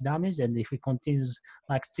not much damage. And if it continues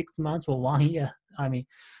like 6 months or 1 year,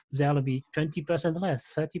 there will be 20%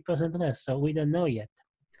 less, 30% less. So we don't know yet.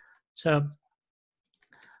 So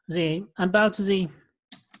about the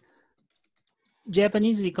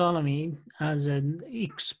Japanese economy as an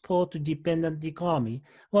export-dependent economy,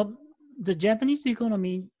 well, the Japanese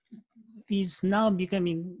economy is now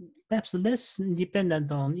becoming perhaps less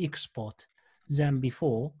dependent on export than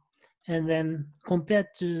before. And then compared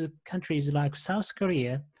to countries like South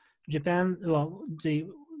Korea, Japan, well, the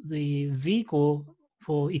vehicle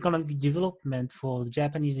for economic development for the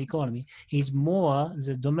Japanese economy is more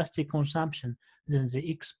the domestic consumption than the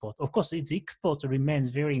export. Of course, the export remains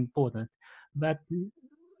very important, but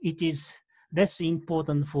it is less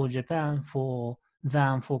important for Japan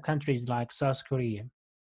than for countries like South Korea.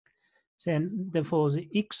 Then for the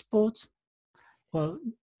exports, well,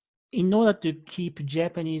 in order to keep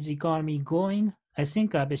Japanese economy going, I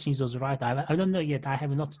think Abe Shinzo was right. I don't know yet. I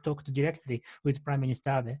have not talked directly with Prime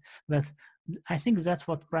Minister Abe, but I think that's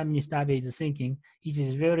what Prime Minister Abe is thinking. It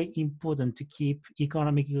is very important to keep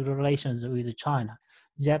economic relations with China.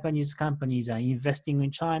 Japanese companies are investing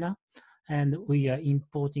in China, and we are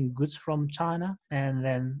importing goods from China, and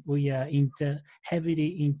then we are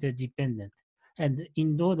heavily interdependent. And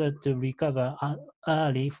in order to recover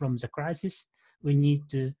early from the crisis, we need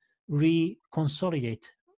to reconsolidate,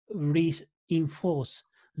 reinforce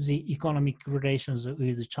the economic relations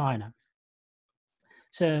with China.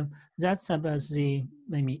 So that's about the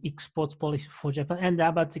maybe export policy for Japan, and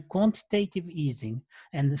about the quantitative easing.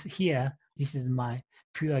 And here, this is my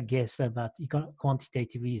pure guess about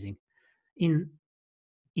quantitative easing. In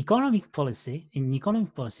economic policy,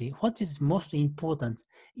 what is most important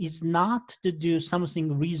is not to do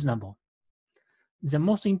something reasonable. The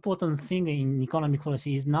most important thing in economic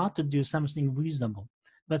policy is not to do something reasonable,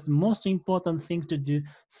 but the most important thing to do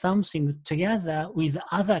something together with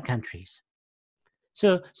other countries.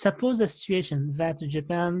 So suppose the situation that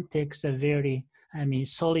Japan takes a very,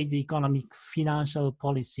 solid economic financial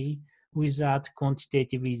policy without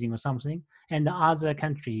quantitative easing or something, and the other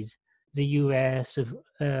countries, the US,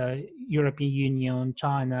 European Union,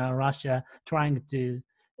 China, Russia, trying to,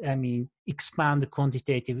 expand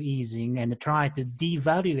quantitative easing and try to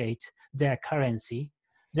devaluate their currency,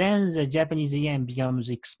 then the Japanese yen becomes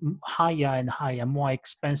higher and higher, more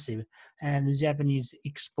expensive, and the Japanese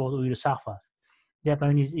export will suffer.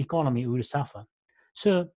 Japanese economy will suffer.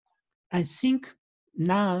 So I think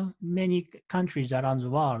now many countries around the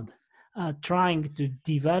world are trying to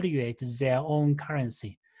devaluate their own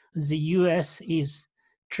currency. The US is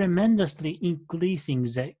tremendously increasing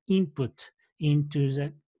the input into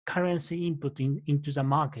the currency input into the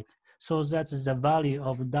market, so that the value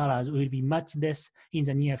of dollars will be much less in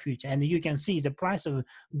the near future. And you can see the price of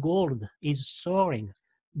gold is soaring.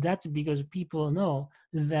 That's because people know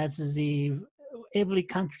that every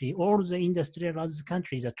country, all the industrialized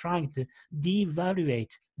countries are trying to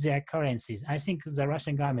devaluate their currencies. I think the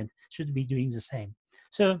Russian government should be doing the same.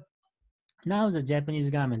 So now the Japanese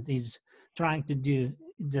government is trying to do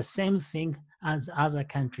the same thing as other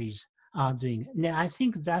countries are doing. Now, I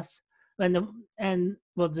think that's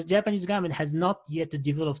the Japanese government has not yet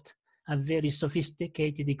developed a very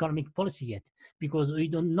sophisticated economic policy yet, because we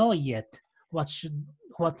don't know yet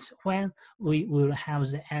when we will have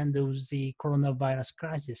the end of the coronavirus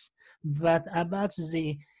crisis. But about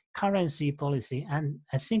the currency policy, and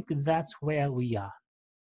I think that's where we are.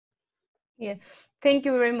 Yeah, thank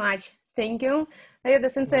you very much. Thank you,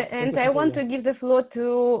 Toyoda-sensei. And I want to give the floor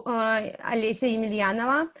to Olesya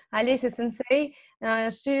Emelianova. Olesya-sensei,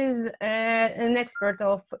 she's an expert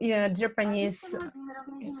of Japanese.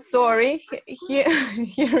 Sorry,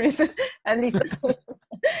 here is Alisa.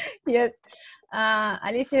 Yes,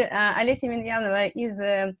 Olesya Emelianova is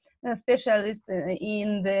a specialist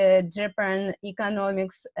in the Japan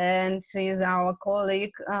economics, and she is our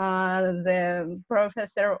colleague, the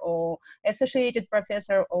professor or associated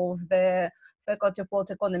professor of the Faculty of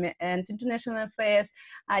Political Economy and International Affairs.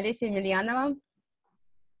 Olesya Emelianova.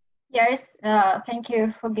 Yes, thank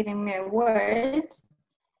you for giving me a word.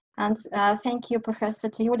 And thank you, Professor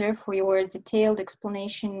Toyoda, for your detailed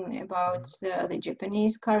explanation about the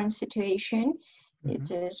Japanese current situation.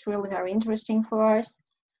 It is really very interesting for us.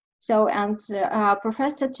 So, and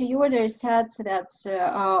Professor Toyoda said that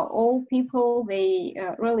all people, they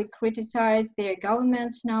really criticize their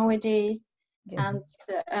governments nowadays. Yes.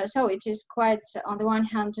 And so it is quite, on the one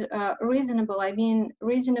hand, reasonable. I mean,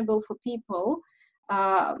 reasonable for people.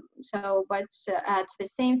 But at the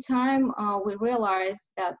same time, we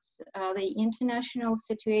realize that the international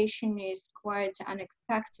situation is quite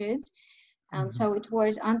unexpected, and so it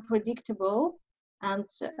was unpredictable. And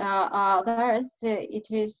thus, it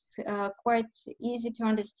is quite easy to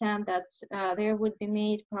understand that there would be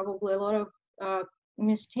made probably a lot of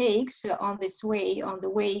mistakes on the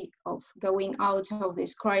way of going out of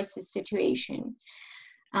this crisis situation.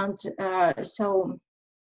 And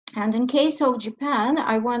and in case of Japan,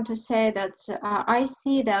 I want to say that I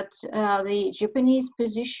see that the Japanese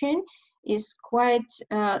position is quite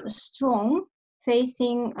strong,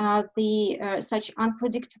 facing such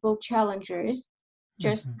unpredictable challenges,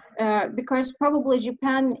 just because probably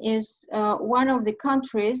Japan is one of the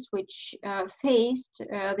countries which faced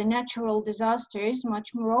the natural disasters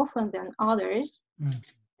much more often than others.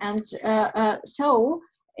 And so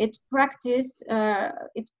it practiced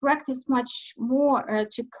much more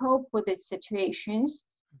to cope with these situations.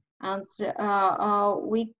 And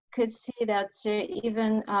we could see that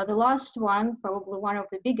even the last one, probably one of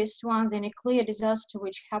the biggest one, the nuclear disaster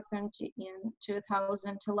which happened in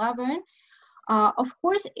 2011, of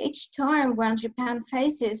course, each time when Japan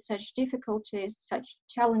faces such difficulties, such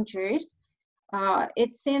challenges,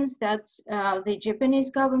 it seems that the Japanese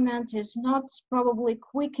government is not probably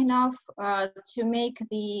quick enough to make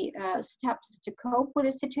the steps to cope with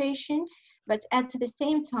the situation, but at the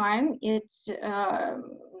same time, it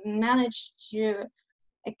managed to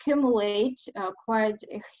accumulate quite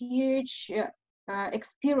a huge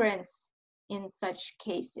experience in such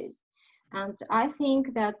cases. And I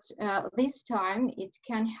think that this time it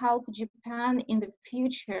can help Japan in the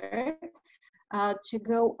future to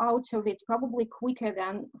go out of it probably quicker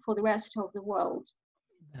than for the rest of the world.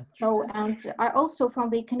 So, and I also, from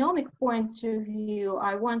the economic point of view,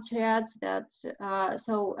 I want to add that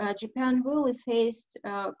Japan really faced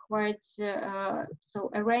quite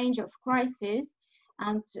a range of crises,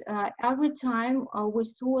 and every time we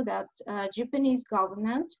saw that Japanese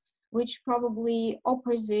government, which probably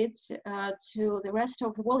opposite to the rest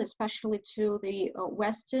of the world, especially to the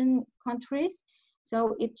Western countries,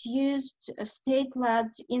 so it used state-led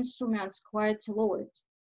instruments quite a lot.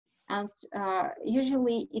 And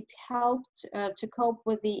usually it helped to cope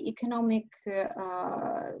with the economic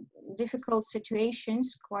difficult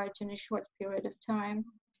situations quite in a short period of time.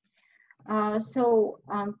 I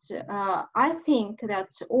think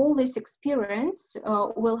that all this experience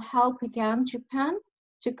will help again Japan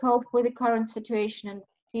to cope with the current situation in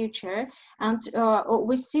future. And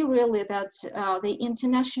we see really that the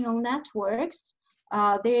international networks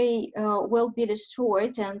they will be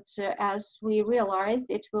destroyed, and as we realize,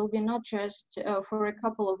 it will be not just for a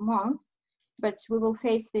couple of months, but we will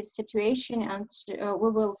face this situation and we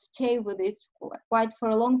will stay with it quite for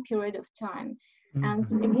a long period of time. Mm-hmm. And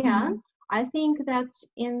again, I think that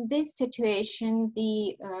in this situation,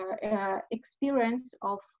 the experience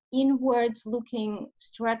of inward-looking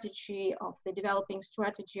strategy of the developing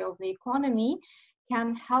strategy of the economy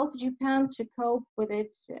can help Japan to cope with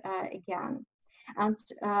it again. And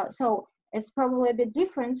so it's probably a bit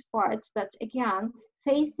different parts, but again,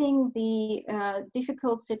 facing the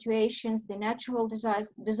difficult situations, the natural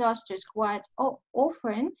disasters quite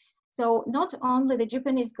often, so not only the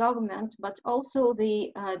Japanese government, but also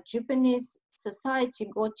the Japanese society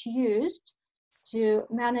got used to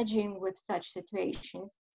managing with such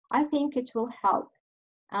situations. I think it will help.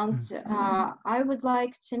 And I would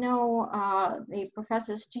like to know the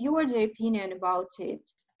Professor Toyoda's opinion about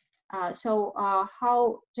it.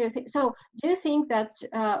 How do you think? So, do you think that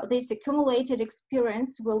this accumulated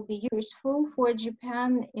experience will be useful for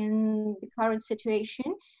Japan in the current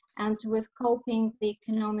situation and with coping the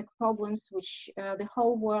economic problems which the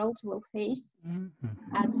whole world will face?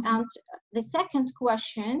 Mm-hmm. And the second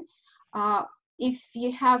question, if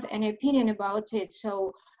you have an opinion about it,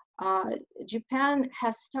 so. Japan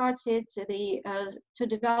has started to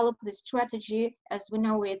develop the strategy, as we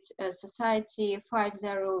know it, Society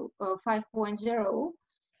 5.0.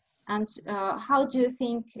 And how do you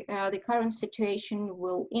think the current situation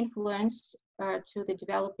will influence to the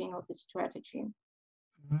developing of the strategy?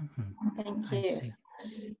 Mm-hmm. Thank you.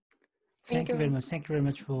 Thank you very much. Thank you very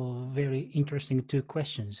much for very interesting two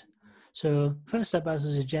questions. So first about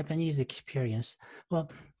the Japanese experience.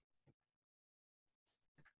 Well,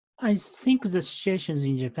 I think the situations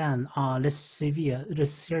in Japan are less severe,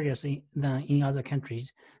 less serious than in other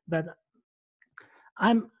countries, but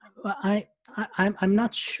I'm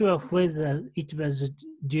not sure whether it was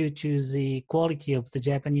due to the quality of the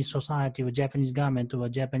Japanese society or Japanese government or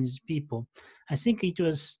Japanese people. I think it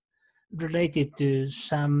was related to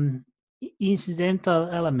some incidental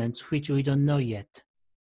elements which we don't know yet.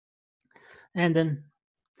 And then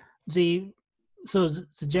So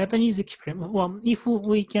the Japanese experience, well, if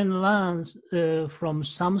we can learn from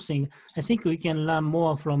something, I think we can learn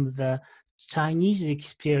more from the Chinese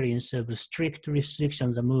experience of strict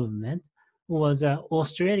restrictions of movement, or the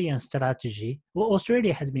Australian strategy. Well,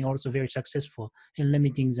 Australia has been also very successful in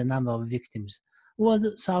limiting the number of victims, or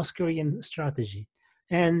the South Korean strategy.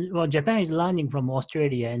 And well, Japan is learning from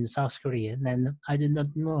Australia and South Korea, and I do not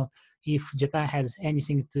know if Japan has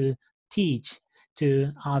anything to teach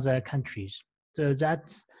to other countries. So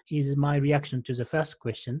that is my reaction to the first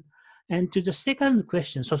question. And to the second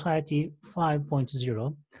question, Society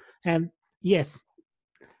 5.0. And yes,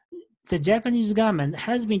 the Japanese government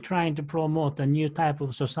has been trying to promote a new type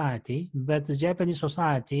of society, but the Japanese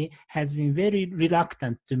society has been very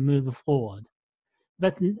reluctant to move forward.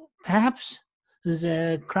 But perhaps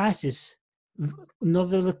the crisis,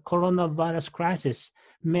 novel coronavirus crisis,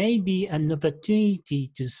 may be an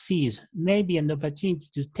opportunity to seize, maybe an opportunity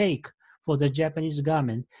to take for the Japanese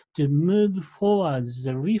government to move forward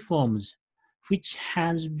the reforms which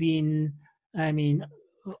has been,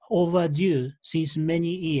 overdue since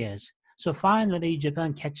many years. So finally,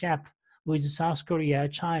 Japan catch up with South Korea,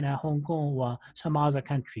 China, Hong Kong, or some other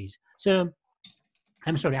countries. So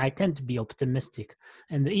I'm sorry, I tend to be optimistic.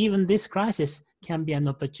 And even this crisis can be an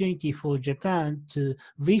opportunity for Japan to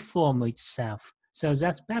reform itself. So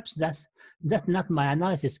that's not my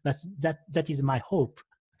analysis, but that is my hope.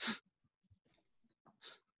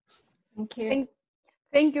 Thank you.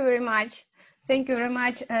 Thank you very much. Thank you very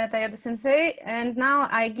much, Toyoda Sensei. And now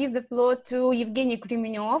I give the floor to Evgeny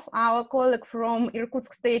Kremenyov, our colleague from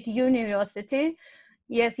Irkutsk State University.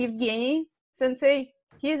 Yes, Evgeny Sensei,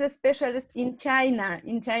 he is a specialist in China,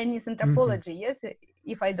 in Chinese anthropology. Yes,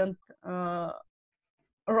 if I don't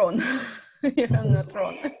wrong, if I'm not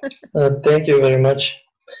wrong. Thank you very much,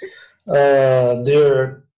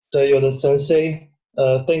 dear Toyoda Sensei.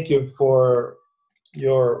 Thank you for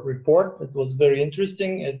your report. It was very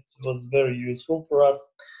interesting. It was very useful for us.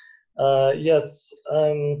 Yes,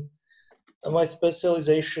 my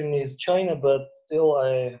specialization is China, but still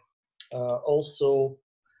I also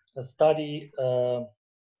study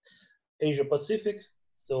Asia Pacific.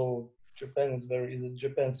 So Japan's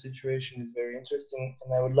situation is very interesting,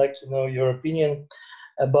 and I would like to know your opinion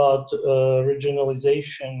about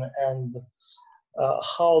regionalization and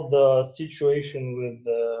how the situation with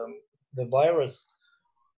the virus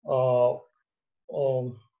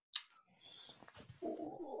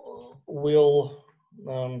will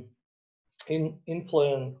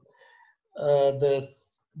influence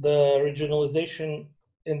the regionalization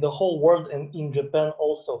in the whole world and in Japan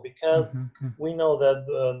also, because we know that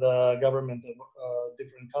the government of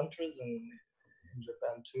different countries and in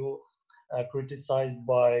Japan too criticized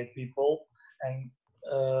by people, and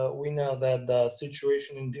we know that the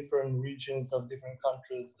situation in different regions of different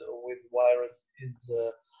countries with virus is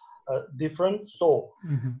different. So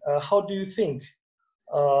how do you think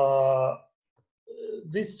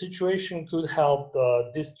this situation could help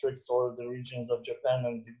the districts or the regions of Japan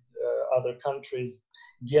and other countries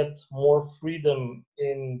get more freedom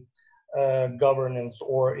in governance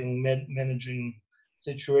or in managing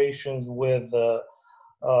situations with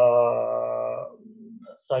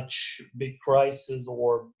such big crises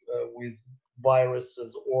or with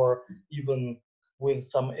viruses or even with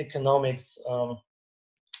some economics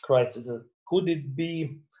crises? Could it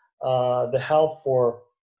be the help for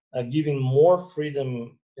giving more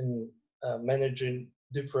freedom in managing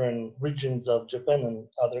different regions of Japan and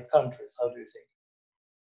other countries? How do you think?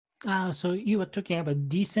 So you were talking about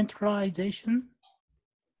decentralization?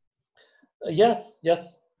 Yes,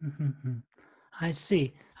 yes. I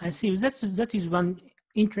see. That is one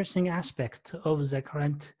interesting aspect of the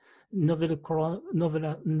current novel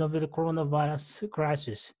coronavirus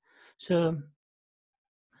crisis. So,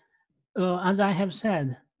 as I have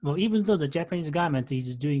said, well, even though the Japanese government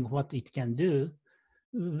is doing what it can do,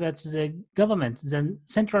 but the government, the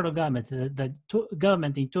central government, the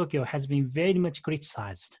government in Tokyo has been very much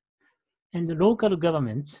criticized. And the local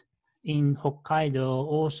governments in Hokkaido,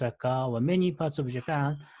 Osaka, or many parts of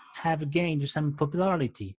Japan have gained some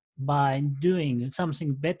popularity by doing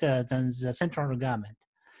something better than the central government.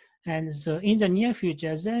 And so in the near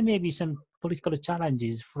future, there may be some political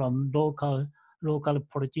challenges from local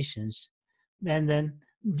politicians. And then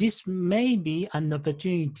this may be an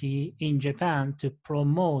opportunity in Japan to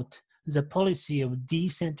promote the policy of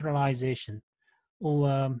decentralization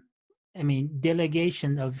or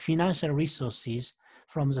delegation of financial resources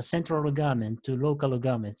from the central government to local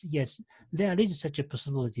governments. Yes, there is such a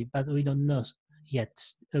possibility, but we don't know yet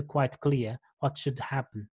quite clear what should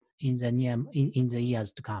happen in the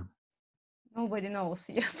years to come. Nobody knows.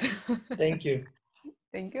 Yes. Thank you.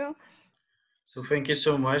 Thank you. So thank you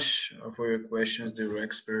so much for your questions, dear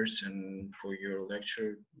experts, and for your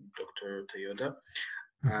lecture, Dr. Toyoda.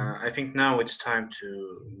 I think now it's time to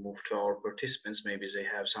move to our participants. Maybe they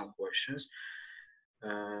have some questions.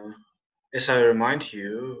 As I remind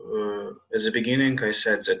you, at the beginning, I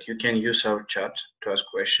said that you can use our chat to ask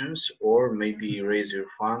questions, or maybe raise your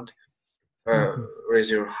hand. I'm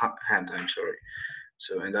sorry.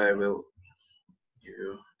 So, and I will give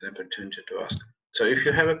you the opportunity to ask. So, if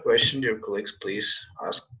you have a question, dear colleagues, please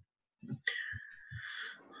ask.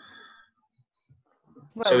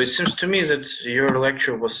 Well, so it seems to me that your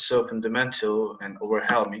lecture was so fundamental and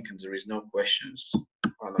overwhelming, and there is no questions.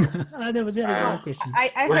 Oh, no. There was no question.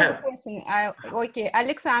 I have a question. Okay,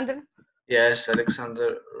 Alexander. Yes,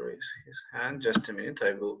 Alexander raised his hand. Just a minute,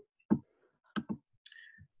 I will.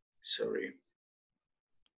 Sorry.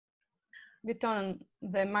 We turn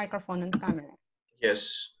the microphone and camera.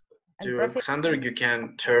 Yes. Dear Alexander, you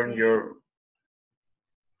can turn your.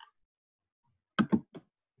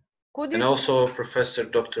 And also Professor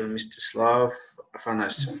Dr. Mstislav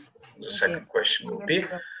Afanasyev. The second question will be.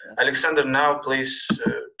 Alexander, now please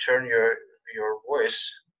turn your voice,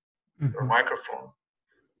 your microphone.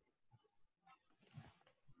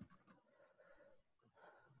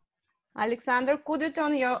 Alexander, could you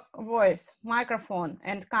turn your voice, microphone,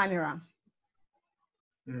 and camera?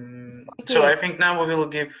 Okay. So I think now we will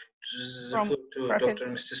give the floor to Dr.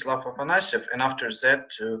 Mstislav Afanasyev, and after that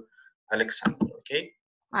to Alexander. Okay.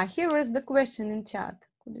 Here is the question in chat.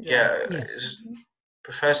 Yeah. Yes.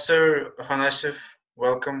 Professor Afanasyev,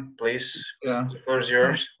 welcome, please. Yeah. The floor is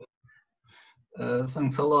yours.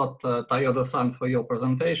 Thanks a lot, Toyoda-san, for your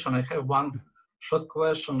presentation. I have one short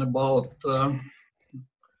question about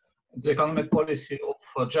the economic policy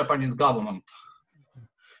of Japanese government.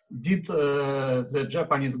 Did the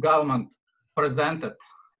Japanese government presented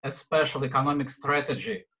a special economic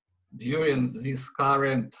strategy during this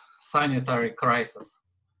current sanitary crisis?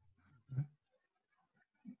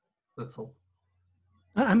 That's all.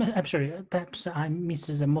 I'm sorry, perhaps I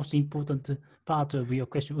missed the most important part of your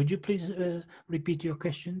question. Would you please repeat your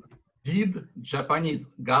question? Did Japanese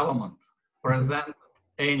government present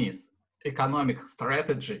any economic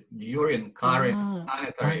strategy during current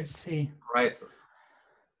sanitary crisis?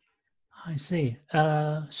 I see.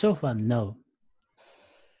 So far, no.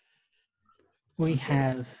 We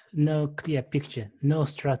have no clear picture, no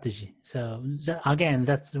strategy. So again,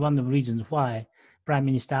 that's one of the reasons why Prime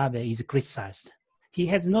Minister Abe is criticized. He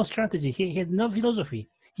has no strategy. He has no philosophy.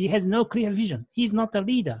 He has no clear vision. He's not a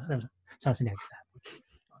leader. Something like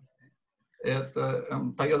that.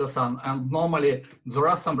 Toyoda-san, and normally there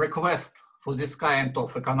are some requests for this kind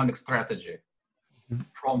of economic strategy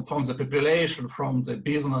from the population, from the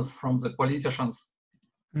business, from the politicians.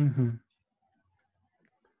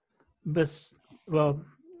 But, well,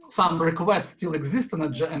 some requests still exist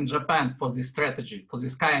in Japan for this strategy, for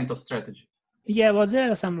this kind of strategy. Yeah, well,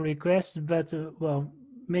 there are some requests, but well,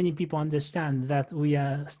 many people understand that we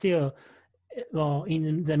are still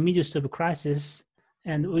in the midst of a crisis,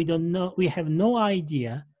 and we don't know. We have no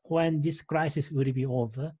idea when this crisis will be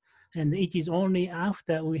over, and it is only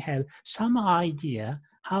after we have some idea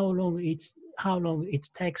how long it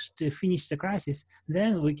takes to finish the crisis,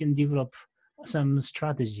 then we can develop some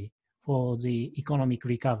strategy for the economic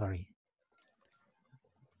recovery.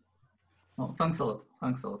 Oh, thanks a lot.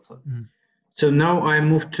 Thanks a lot, sir. So now I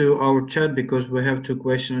move to our chat because we have two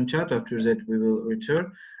questions in chat. After that, we will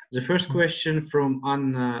return. The first question from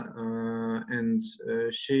Anna, and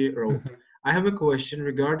she wrote, I have a question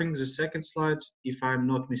regarding the second slide, if I'm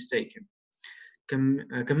not mistaken.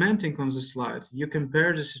 Commenting on the slide, you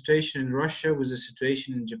compare the situation in Russia with the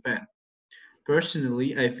situation in Japan.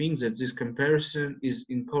 Personally, I think that this comparison is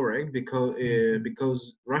incorrect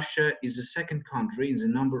because Russia is the second country in the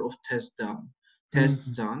number of tests done,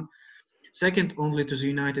 second only to the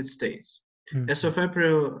United States. As of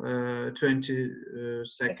April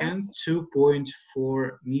 22nd,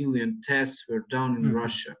 2.4 million tests were done in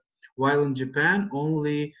Russia, while in Japan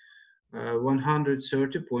only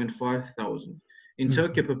 130.5 thousand. In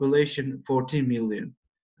Turkey, population 14 million.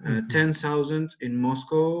 10,000 in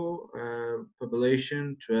Moscow,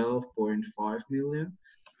 population 12.5 million.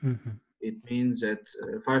 It means that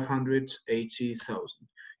 580,000.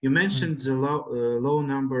 You mentioned the low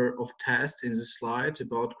number of tests in the slide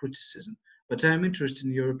about criticism, but I'm interested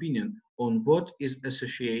in your opinion on what is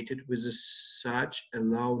associated with such a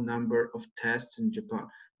low number of tests in Japan.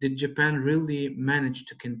 Did Japan really manage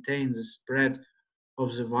to contain the spread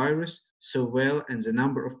of the virus so well, and the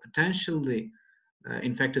number of potentially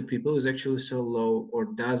infected people is actually so low, or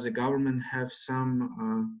does the government have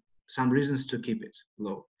some reasons to keep it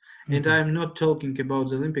low? And I'm not talking about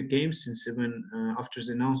the Olympic Games, since even after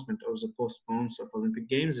the announcement of the postponement of Olympic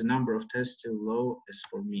Games, the number of tests still low as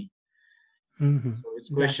for me. So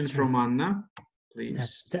it's a question from Anna, please.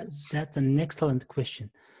 That's an excellent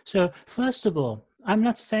question. So first of all, I'm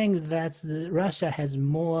not saying that Russia has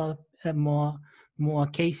more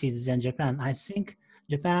cases than Japan. I think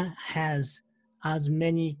Japan has as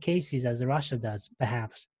many cases as Russia does,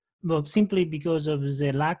 perhaps. But simply because of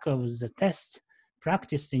the lack of the tests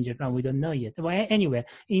practiced in Japan, we don't know yet. Well, anyway,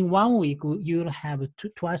 in 1 week, you'll have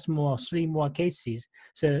twice more, 3 more cases.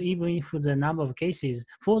 So even if the number of cases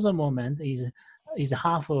for the moment is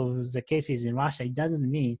half of the cases in Russia, it doesn't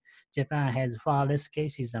mean Japan has far less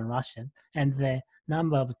cases than Russia. And the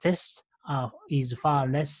number of tests is far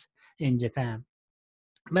less in Japan.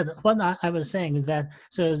 But what I was saying is that,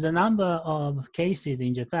 so the number of cases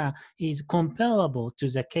in Japan is comparable to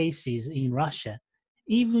the cases in Russia,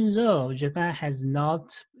 even though Japan has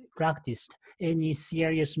not practiced any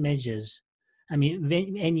serious measures,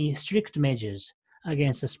 any strict measures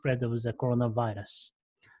against the spread of the coronavirus.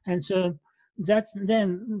 And so that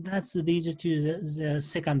leads to the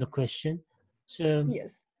second question. So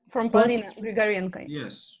yes, from Paulina Grigorienko.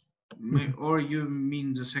 Yes. Or you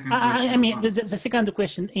mean the second question? I mean the second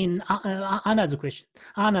question in Anna's question.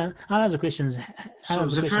 Anna's questions. So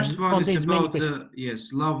the first one is about the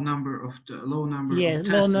low number of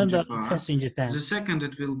tests in Japan. The second,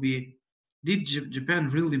 it will be Did Japan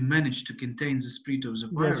really manage to contain the spread of the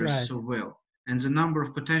That's virus right. so well, and the number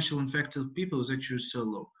of potential infected people is actually so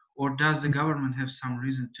low? Or does the government have some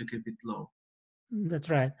reason to keep it low? That's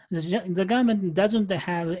right. The government doesn't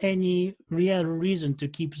have any real reason to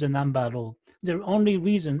keep the number low. The only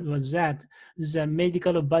reason was that the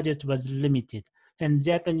medical budget was limited and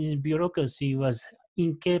Japanese bureaucracy was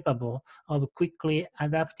incapable of quickly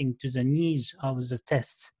adapting to the needs of the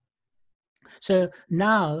tests. So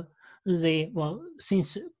now,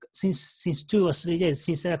 since 2 or 3 days,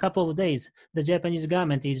 since a couple of days, the Japanese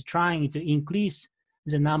government is trying to increase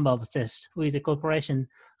the number of tests with the cooperation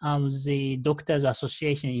of the Doctors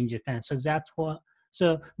Association in Japan. So that's what.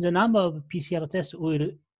 So the number of PCR tests will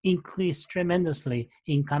increase tremendously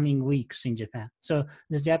in coming weeks in Japan. So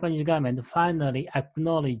the Japanese government finally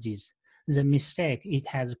acknowledges the mistake it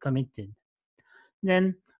has committed.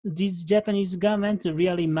 Then this Japanese government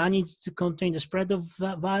really managed to contain the spread of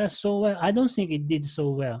virus so well? I don't think it did so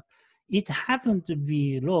well. It happened to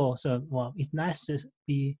be low, so well, it's nice to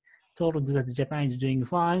be told that Japan is doing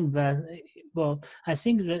fine, but well, I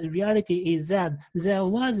think the reality is that there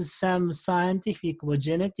was some scientific or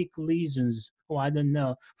genetic reasons, or I don't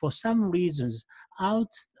know, for some reasons out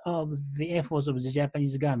of the efforts of the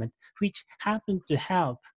Japanese government, which happened to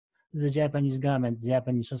help the Japanese government, the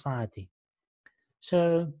Japanese society.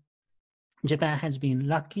 So Japan has been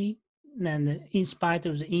lucky, and in spite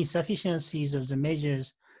of the insufficiencies of the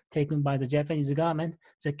measures taken by the Japanese government,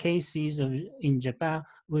 the cases in Japan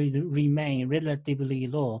will remain relatively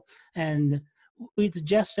low. And with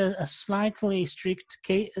just a slightly strict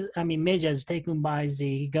measures taken by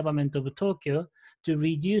the government of Tokyo to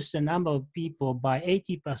reduce the number of people by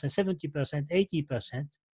 80%, 70%, 80%,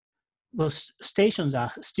 well, stations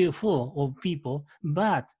are still full of people,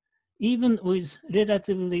 but even with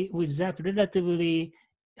that relatively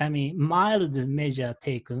mild measure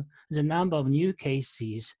taken, the number of new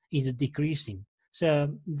cases is decreasing.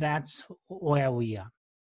 So that's where we are.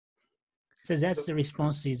 So that's the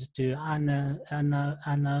responses to Anna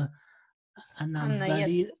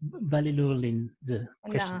Balilulin, the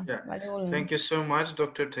question. Thank you so much,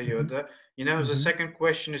 Dr. Toyoda. You know, the second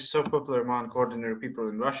question is so popular among ordinary people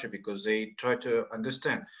in Russia because they try to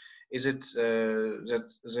understand, is it that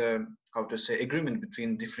the, how to say, agreement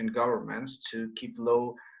between different governments to keep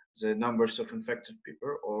low the numbers of infected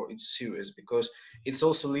people, or it's serious? Because it's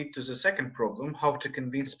also lead to the second problem, how to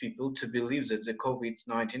convince people to believe that the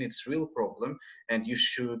COVID-19 is real problem and you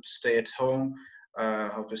should stay at home,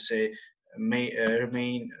 how to say,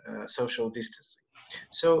 remain social distancing.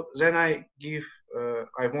 So then I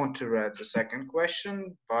want to read the second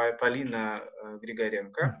question by Polina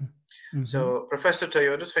Grigorenko. So, Professor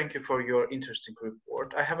Toyoda, thank you for your interesting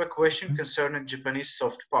report. I have a question concerning Japanese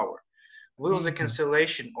soft power. Will the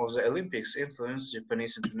cancellation of the Olympics influence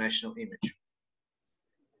Japanese international image?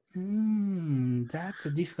 That's a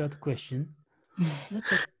difficult question.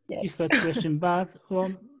 That's a difficult question, but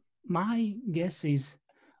well, my guess is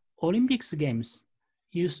Olympics games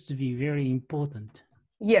used to be very important.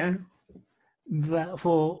 Yeah. But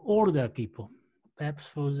for older people, perhaps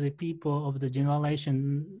for the people of the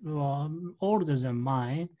generation older than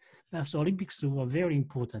mine, perhaps Olympics were very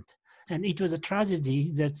important. And it was a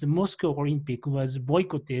tragedy that the Moscow Olympic was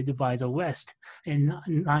boycotted by the West in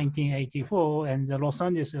 1984, and the Los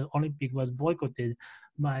Angeles Olympic was boycotted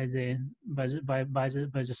by the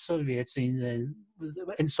Soviets and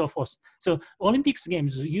so forth. So Olympics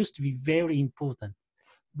games used to be very important,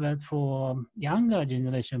 but for younger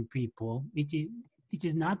generation people, it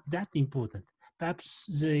is not that important. Perhaps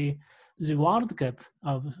the World Cup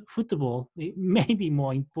of football may be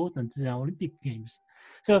more important than Olympic Games.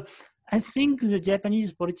 So I think the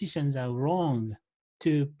Japanese politicians are wrong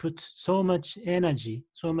to put so much energy,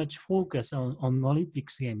 so much focus on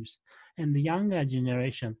Olympics Games. And the younger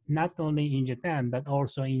generation, not only in Japan, but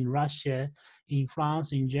also in Russia, in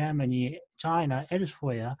France, in Germany, China,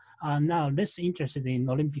 elsewhere, are now less interested in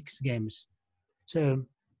Olympics Games. So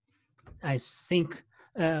I think,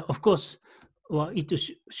 of course, well, it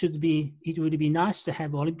would be nice to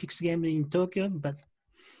have Olympics Games in Tokyo, but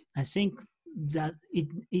I think that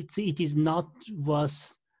it is not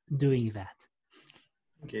worth doing that.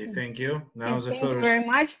 Okay, thank you. Now thank you very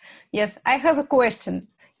much. Yes, I have a question.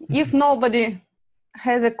 If nobody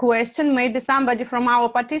has a question, maybe somebody from our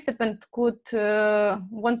participant could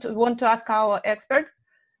want to ask our expert.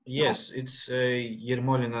 Yes, it's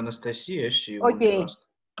Yermolina Anastasia. She wants to ask.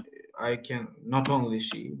 I can, not only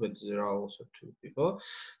she, but there are also two people.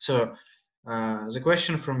 So the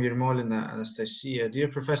question from Yermolina Anastasia: Dear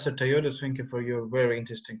Professor Toyoda, thank you for your very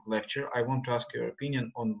interesting lecture. I want to ask your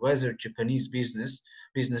opinion on whether Japanese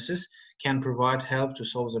businesses can provide help to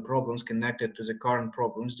solve the problems connected to the current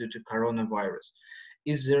problems due to coronavirus.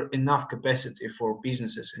 Is there enough capacity for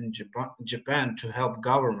businesses in Japan to help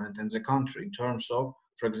government and the country in terms of,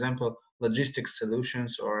 for example, logistics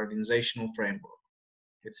solutions or organizational framework?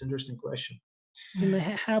 It's an interesting question. You may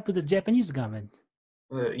help the Japanese government.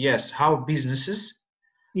 Yes, how businesses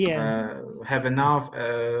Yeah. have enough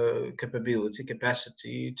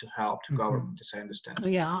capacity to help to government, as I understand.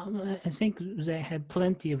 Yeah, I think they have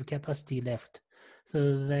plenty of capacity left. So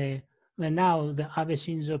now the Abe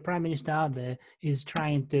Shinzo, Prime Minister Abe, is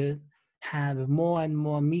trying to have more and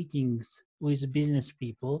more meetings with business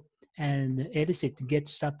people and get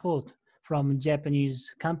support from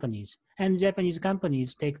Japanese companies. And Japanese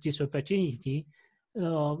companies take this opportunity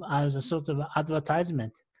as a sort of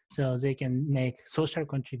advertisement, so they can make social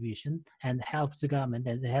contribution and help the government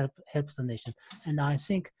and help the nation. And I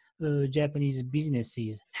think Japanese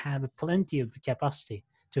businesses have plenty of capacity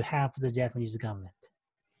to help the Japanese government.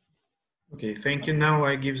 Okay, thank you. Now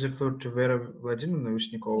I give the floor to Vera Vladimirovna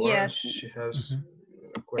Vishnikova. Yes. She has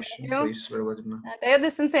a question. Thank you. Please, Vera Vladimirovna.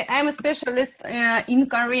 Toyoda-sensei, I'm a specialist in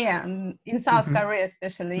Korea, in South Korea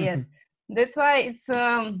especially, yes. That's why it's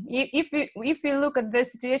if we look at the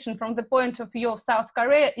situation from the point of view of South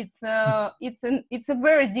Korea, it's a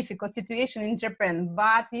very difficult situation in Japan.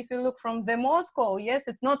 But if you look from the Moscow, yes,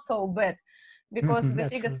 it's not so bad, because the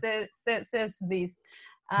figure says this.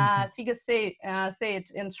 Figures say it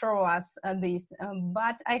and show us this.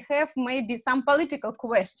 But I have maybe some political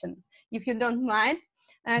question, if you don't mind.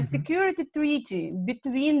 Security treaty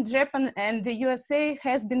between Japan and the USA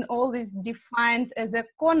has been always defined as a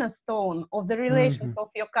cornerstone of the relations of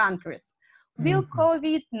your countries. Will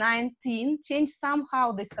COVID-19 change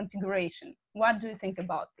somehow this configuration? What do you think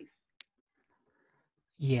about this?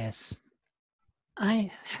 Yes,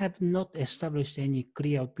 I have not established any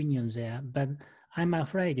clear opinion there, but I'm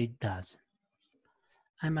afraid it does.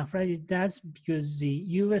 I'm afraid it does because the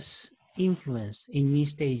US influence in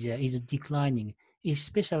East Asia is declining,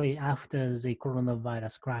 especially after the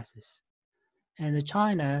coronavirus crisis. And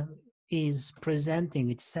China is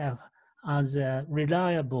presenting itself as a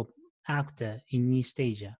reliable actor in East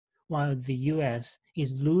Asia, while the US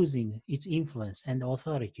is losing its influence and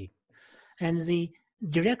authority. And the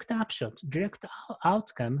direct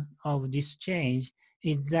outcome of this change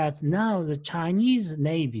is that now the Chinese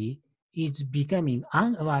Navy is becoming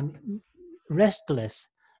restless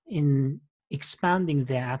in expanding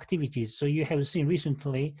their activities. So you have seen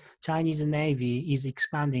recently, Chinese Navy is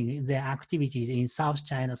expanding their activities in South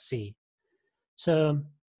China Sea. So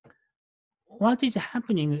what is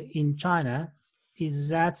happening in China is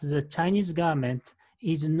that the Chinese government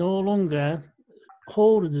is no longer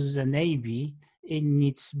holds the Navy in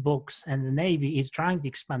its books, and the Navy is trying to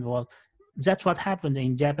expand. Well, that's what happened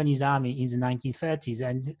in Japanese army in the 1930s,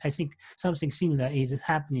 and I think something similar is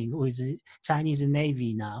happening with the Chinese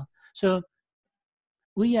Navy now. So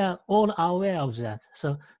we are all aware of that.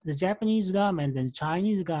 So the Japanese government and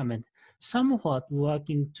Chinese government somewhat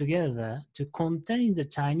working together to contain the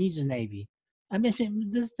Chinese Navy. I mean,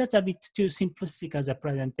 that's a bit too simplistic as a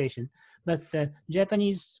presentation, but the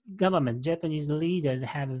Japanese government, Japanese leaders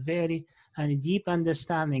have a very deep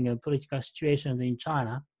understanding of political situations in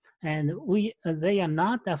China. And they are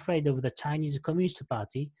not afraid of the Chinese Communist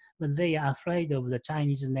Party, but they are afraid of the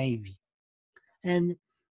Chinese Navy. And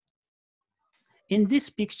in this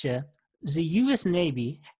picture, the US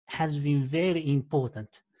Navy has been very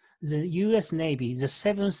important. The US Navy, the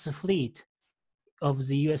 7th Fleet of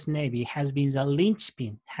the US Navy has been the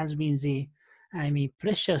linchpin, has been the,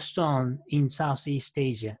 pressure stone in Southeast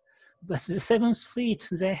Asia. But the 7th Fleet,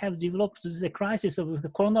 they have developed the crisis of the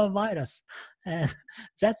coronavirus. And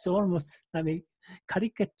that's almost,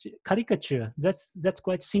 caricature. That's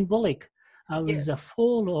quite symbolic of the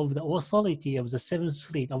fall of the authority of the 7th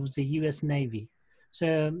Fleet of the US Navy.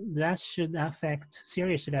 So that should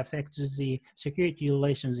seriously affect the security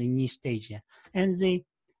relations in East Asia. And the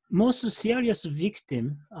most serious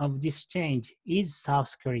victim of this change is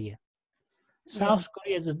South Korea. South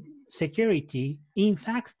Korea's security, in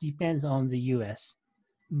fact, depends on the US,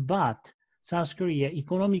 but South Korea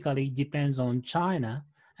economically depends on China,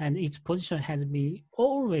 and its position has been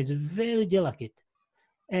always very delicate.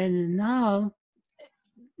 And now,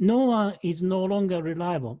 no one is no longer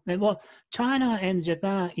reliable. And China and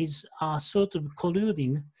Japan are sort of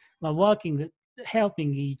colluding, working,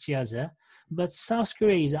 helping each other. But South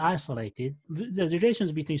Korea is isolated. The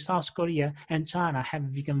relations between South Korea and China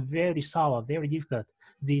have become very sour, very difficult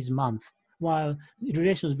these months, while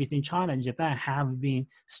relations between China and Japan have been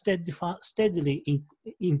steadily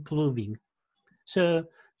improving. So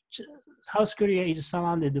South Korea is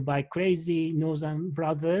surrounded by crazy northern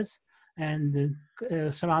brothers, and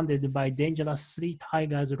surrounded by dangerous three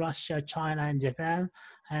tigers, Russia, China, and Japan.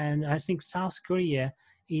 And I think South Korea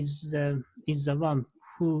is the one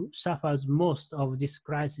who suffers most of this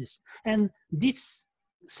crisis. And this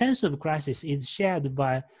sense of crisis is shared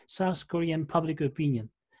by South Korean public opinion.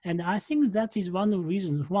 And I think that is one of the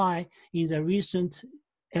reasons why in the recent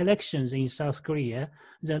elections in South Korea,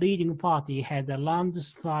 the leading party had a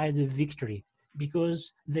landslide victory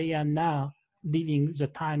because they are now living the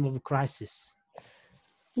time of crisis.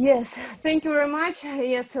 Yes, thank you very much.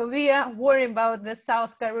 Yes, so we are worried about the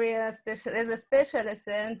South Korea as a specialist,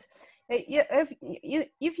 and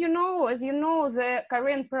if you know, as you know, the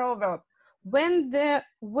Korean proverb, when the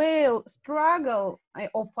whale struggle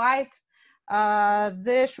or fight,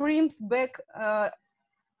 the shrimp's back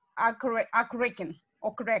are cracking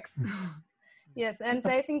or cracks. Yes, and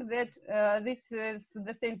I think that this is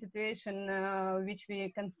the same situation which we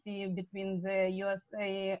can see between the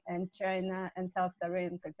USA and China and South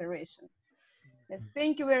Korean cooperation. Yes,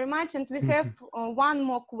 thank you very much. And we have one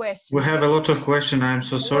more question. We have a lot of questions. I'm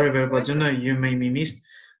so sorry, Verbazina, you may be missed.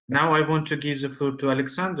 Now I want to give the floor to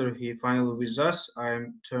Alexander. He finally with us. I'm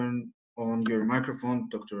turn on your microphone.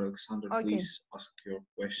 Dr. Alexander, please ask your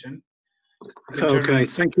question. Okay,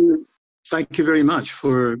 thank you. Thank you very much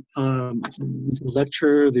for the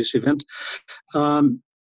lecture, this event.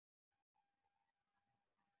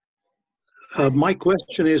 My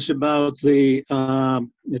question is about the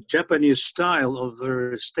Japanese style of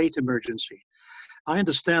their state emergency. I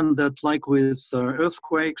understand that, like with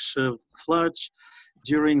earthquakes, floods,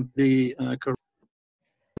 during the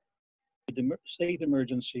state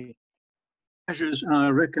emergency, measures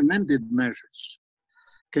are recommended measures.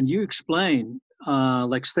 Can you explain,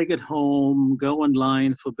 like stay at home, go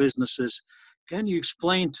online for businesses, can you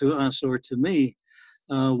explain to us or to me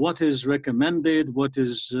what is recommended, what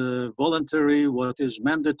is voluntary, what is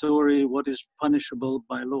mandatory, what is punishable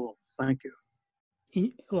by law? Thank you.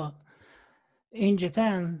 In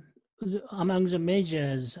Japan, among the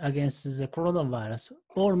measures against the coronavirus,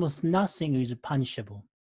 almost nothing is punishable.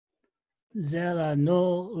 There are no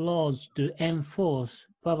laws to enforce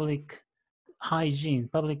public hygiene,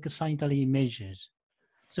 public sanitary measures.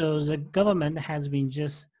 So the government has been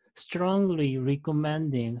just strongly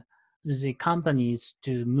recommending the companies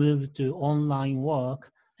to move to online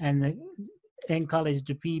work and encourage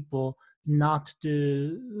the people not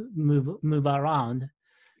to move around.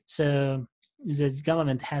 So the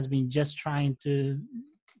government has been just trying to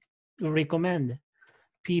recommend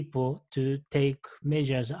people to take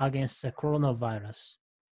measures against the coronavirus.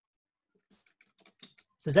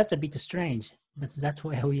 So that's a bit strange, but that's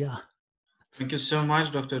where we are. Thank you so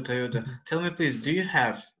much, Dr. Toyoda. Tell me, please, do you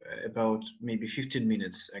have about maybe 15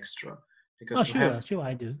 minutes extra? Because sure,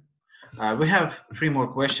 I do. We have 3 more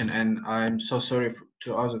questions, and I'm so sorry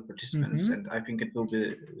to other participants, and I think it will be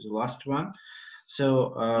the last one.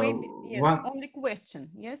 So, maybe, yes, only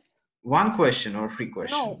question, yes? One question or 3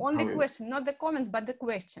 questions? No, only question, not the comments, but the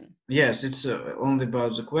question. Yes, it's only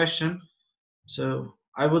about the question. So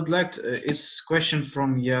I would like to, it's question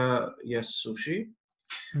from Yasushi.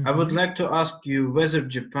 I would like to ask you whether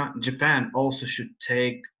Japan also should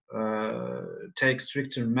take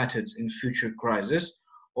stricter methods in future crises,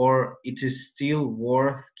 or it is still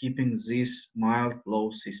worth keeping these mild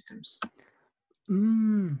law systems.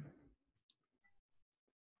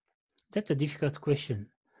 That's a difficult question.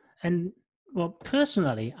 And well,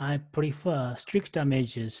 personally, I prefer stricter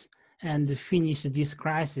measures and finish this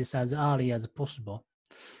crisis as early as possible.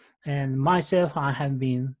 And myself, I have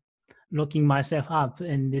been locking myself up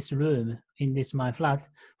in this room, in this my flat,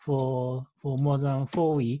 for more than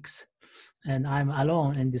 4 weeks, and I'm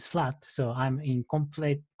alone in this flat, so I'm in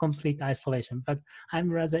complete isolation. But I'm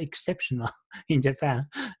rather exceptional in Japan.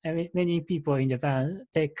 I mean, many people in Japan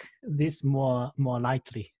take this more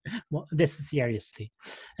lightly, less seriously,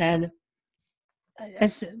 and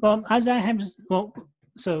as I have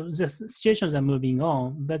So the situations are moving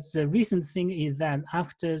on, but the recent thing is that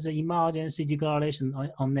after the emergency declaration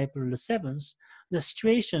on April 7th, the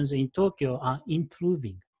situations in Tokyo are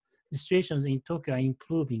improving. The situations in Tokyo are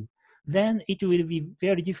improving. Then it will be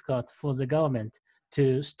very difficult for the government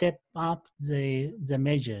to step up the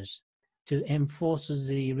measures to enforce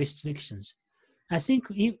the restrictions. I think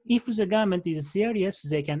if the government is serious,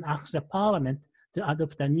 they can ask the parliament to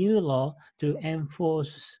adopt a new law to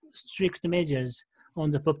enforce strict measures on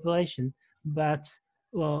the population, but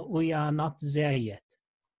we are not there yet.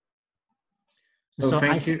 So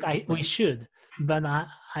I think we should, but I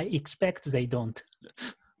expect they don't.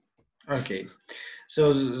 Okay,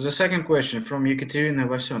 so the second question from Ekaterina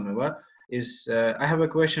Vasyonova is, I have a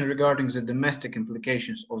question regarding the domestic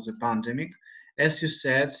implications of the pandemic. As you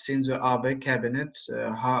said, Shinzo Abe cabinet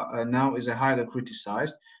now is a highly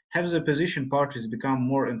criticized. Have the opposition parties become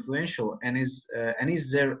more influential, and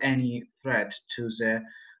is there any threat to the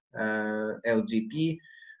LDP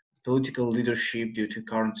political leadership due to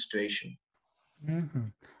current situation?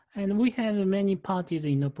 Mhm. And we have many parties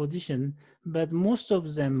in opposition, but most of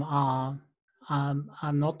them are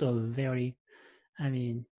not a very, I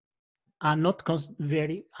mean, are not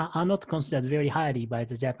considered very highly by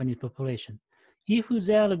the Japanese population. If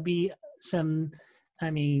there will be some,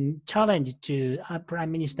 challenge to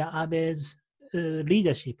Prime Minister Abe's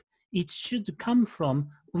leadership, it should come from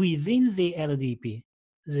within the LDP.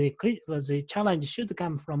 The challenge should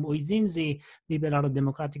come from within the Liberal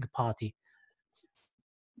Democratic Party.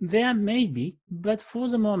 There may be, but for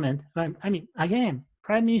the moment, again,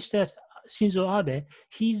 Prime Minister Shinzo Abe,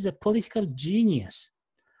 he's a political genius.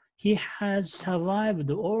 He has survived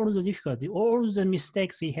all the difficulty, all the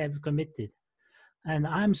mistakes he has committed. And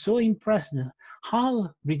I'm so impressed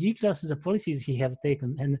how ridiculous the policies he has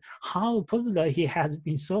taken and how popular he has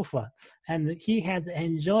been so far. And he has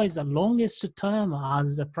enjoyed the longest term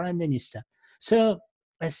as the prime minister. So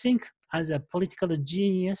I think as a political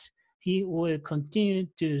genius, he will continue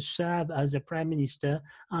to serve as a prime minister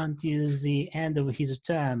until the end of his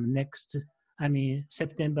term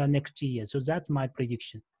September next year. So that's my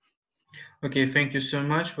prediction. Okay, thank you so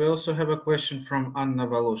much. We also have a question from Anna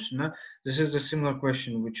Valoshina. This is a similar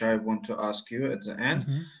question which I want to ask you at the end.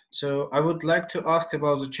 Mm-hmm. So I would like to ask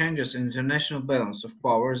about the changes in international balance of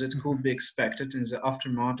powers that could be expected in the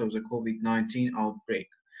aftermath of the COVID-19 outbreak.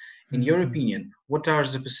 In your opinion, what are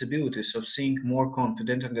the possibilities of seeing more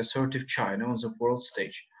confident and assertive China on the world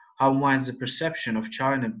stage? How might the perception of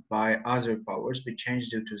China by other powers be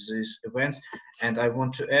changed due to these events? And I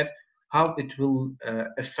want to add how it will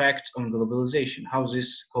affect on globalization, how this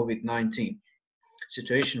COVID-19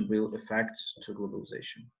 situation will affect to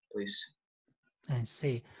globalization, please. I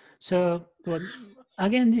see. So,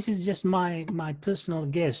 again, this is just my personal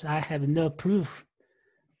guess. I have no proof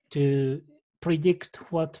to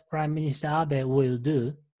predict what Prime Minister Abe will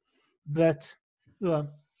do, but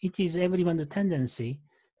it is everyone's tendency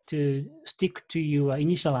to stick to your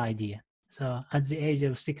initial idea. So at the age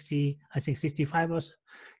of 60, I think 65 or so,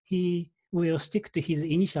 he will stick to his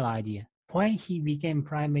initial idea. When he became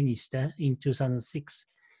prime minister in 2006,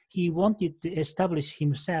 he wanted to establish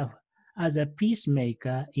himself as a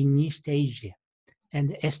peacemaker in East Asia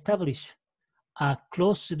and establish a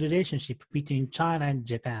close relationship between China and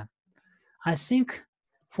Japan. I think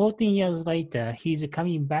 14 years later, he's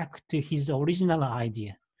coming back to his original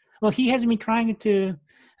idea. Well, he has been trying to,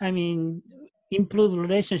 improve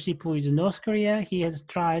relationship with North Korea. He has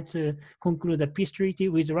tried to conclude a peace treaty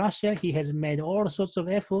with Russia. He has made all sorts of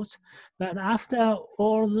efforts. But after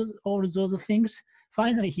all those things,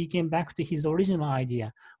 finally he came back to his original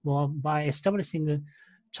idea. Well, by establishing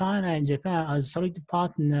China and Japan as solid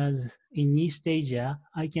partners in East Asia,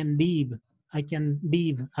 I can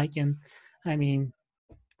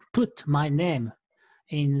put my name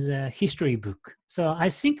in the history book. So I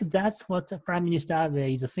think that's what Prime Minister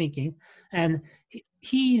Abe is thinking. And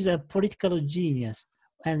he is a political genius.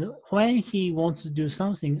 And when he wants to do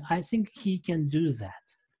something, I think he can do that.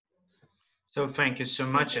 So thank you so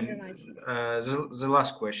much. And the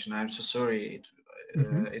last question, I'm so sorry,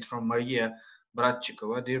 it's from Maria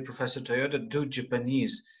Bratchikova. Dear Professor Toyoda, do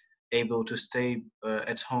Japanese able to stay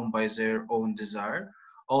at home by their own desire?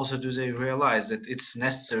 Also, do they realize that it's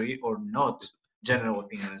necessary or not? General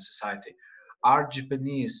opinion in society. Are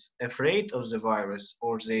Japanese afraid of the virus,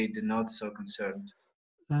 or they do not so concerned?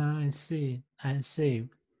 I see.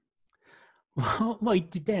 Well, it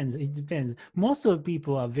depends. Most of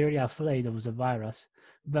people are very afraid of the virus,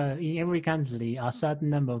 but in every country, a certain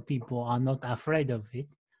number of people are not afraid of it.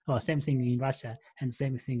 Or same thing in Russia and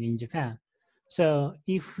same thing in Japan. So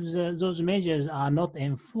if those measures are not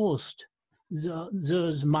enforced,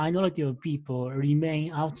 those minority of people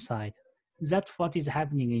remain outside. That's what is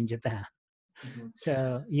happening in Japan. Mm-hmm.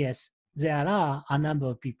 So yes, there are a number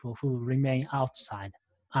of people who remain outside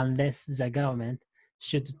unless the government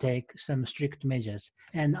should take some strict measures.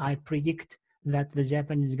 And I predict that the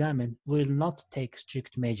Japanese government will not take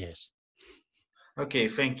strict measures. Okay,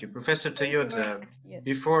 thank you. Professor Toyoda, yes.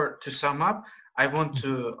 Before to sum up, I want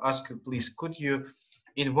to ask you, please, could you,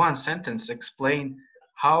 in one sentence, explain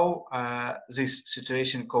how this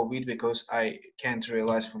situation COVID, because I can't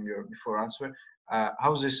realize from your before answer,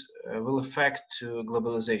 how this will affect to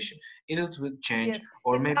globalization? It will change, yes,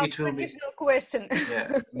 or maybe it will be question.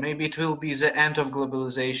 Yeah, maybe it will be the end of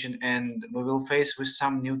globalization, and we will face with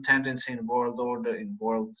some new tendency in world order, in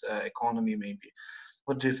world economy. Maybe.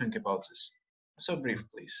 What do you think about this? So brief,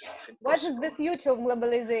 please. What is the future of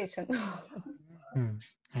globalization?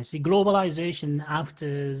 I see globalization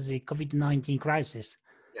after the COVID-19 crisis.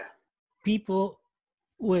 Yeah. People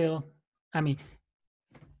will, I mean,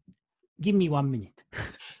 give me 1 minute.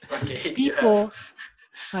 Okay. People,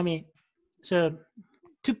 I mean, so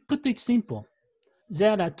to put it simple,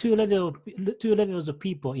 there are two levels of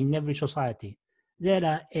people in every society. There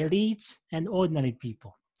are elites and ordinary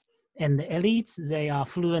people. And the elites, they are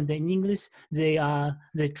fluent in English, they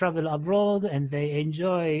travel abroad and they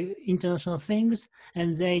enjoy international things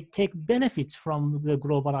and they take benefits from the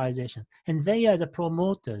globalization. And they are the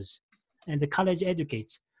promoters and the college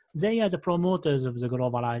educates. They are the promoters of the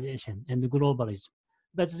globalization and the globalism.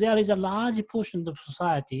 But there is a large portion of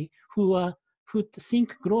society who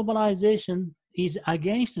think globalization is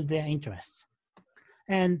against their interests.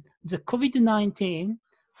 And the COVID-19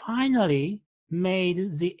 finally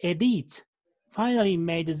made the elite, finally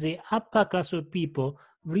made the upper class of people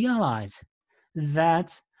realize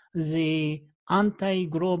that the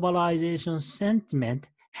anti-globalization sentiment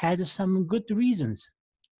had some good reasons.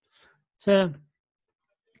 So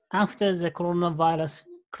after the coronavirus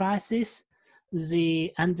crisis,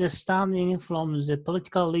 the understanding from the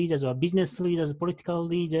political leaders or business leaders, political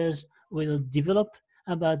leaders will develop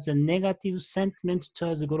about the negative sentiment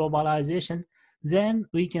towards globalization, then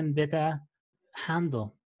we can better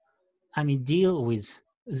deal with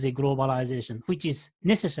the globalization, which is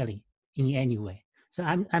necessary in any way. So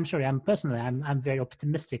I'm sorry, I'm very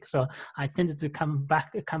optimistic. So I tended to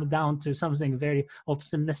come down to something very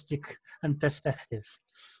optimistic and perspective.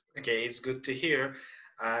 Okay, it's good to hear.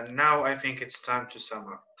 Now I think it's time to sum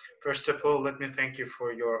up. First of all, let me thank you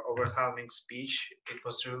for your overwhelming speech. It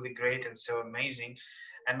was really great and so amazing.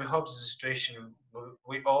 And we hope the situation,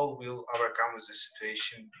 we all will overcome the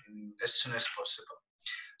situation as soon as possible.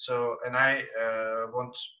 So, and I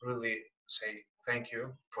want to really say thank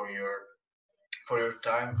you for your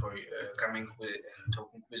time, for coming and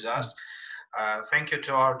talking with us. Thank you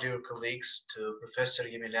to our dear colleagues, to Professor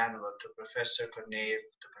Yemelianova, to Professor Korneev,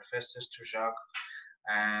 to Professor Struzhak,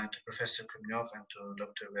 and to Professor Kremlov, and to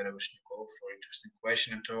Dr. Vera Vishnikov for interesting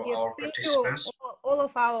question, and to Yes, our thank participants. you, all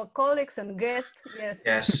of our colleagues and guests. Yes.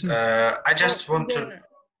 Yes, I just want to.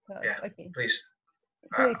 Yeah, okay. please.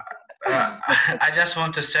 Please. I just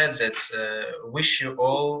want to say that wish you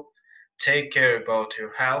all take care about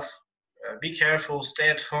your health. Be careful. Stay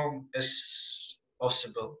at home as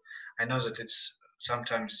possible. I know that it's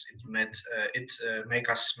sometimes it make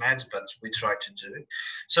us mad, but we try to do it.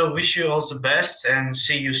 So wish you all the best and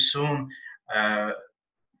see you soon.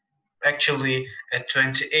 Actually, at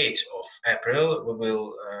 28th of April, we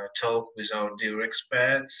will talk with our dear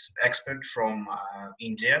expert from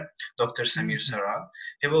India, Dr. Samir Sarab.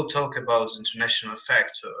 He will talk about the international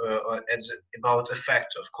effect, about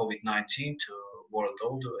effect of COVID-19 to world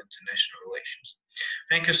order and international relations.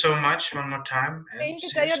 Thank you so much one more time. And thank you,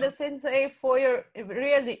 Toyoda Sensei, for your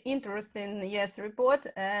really interesting report.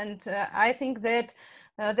 And I think that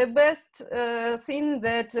the best thing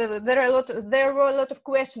that there were a lot of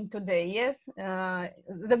questions today. Yes,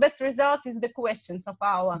 the best result is the questions of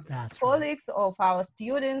our colleagues, of our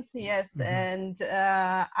students. Yes, and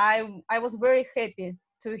I was very happy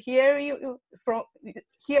to hear you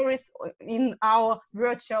here is in our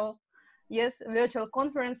virtual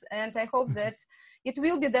conference, and I hope that it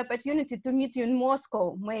will be the opportunity to meet you in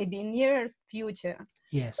Moscow, maybe in nearest future.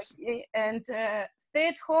 Yes. Okay. And stay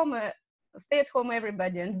at home,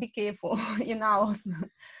 everybody, and be careful in our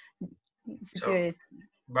situation. So,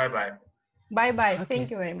 bye-bye. Bye-bye. Okay.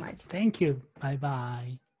 Thank you very much. Thank you.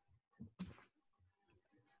 Bye-bye.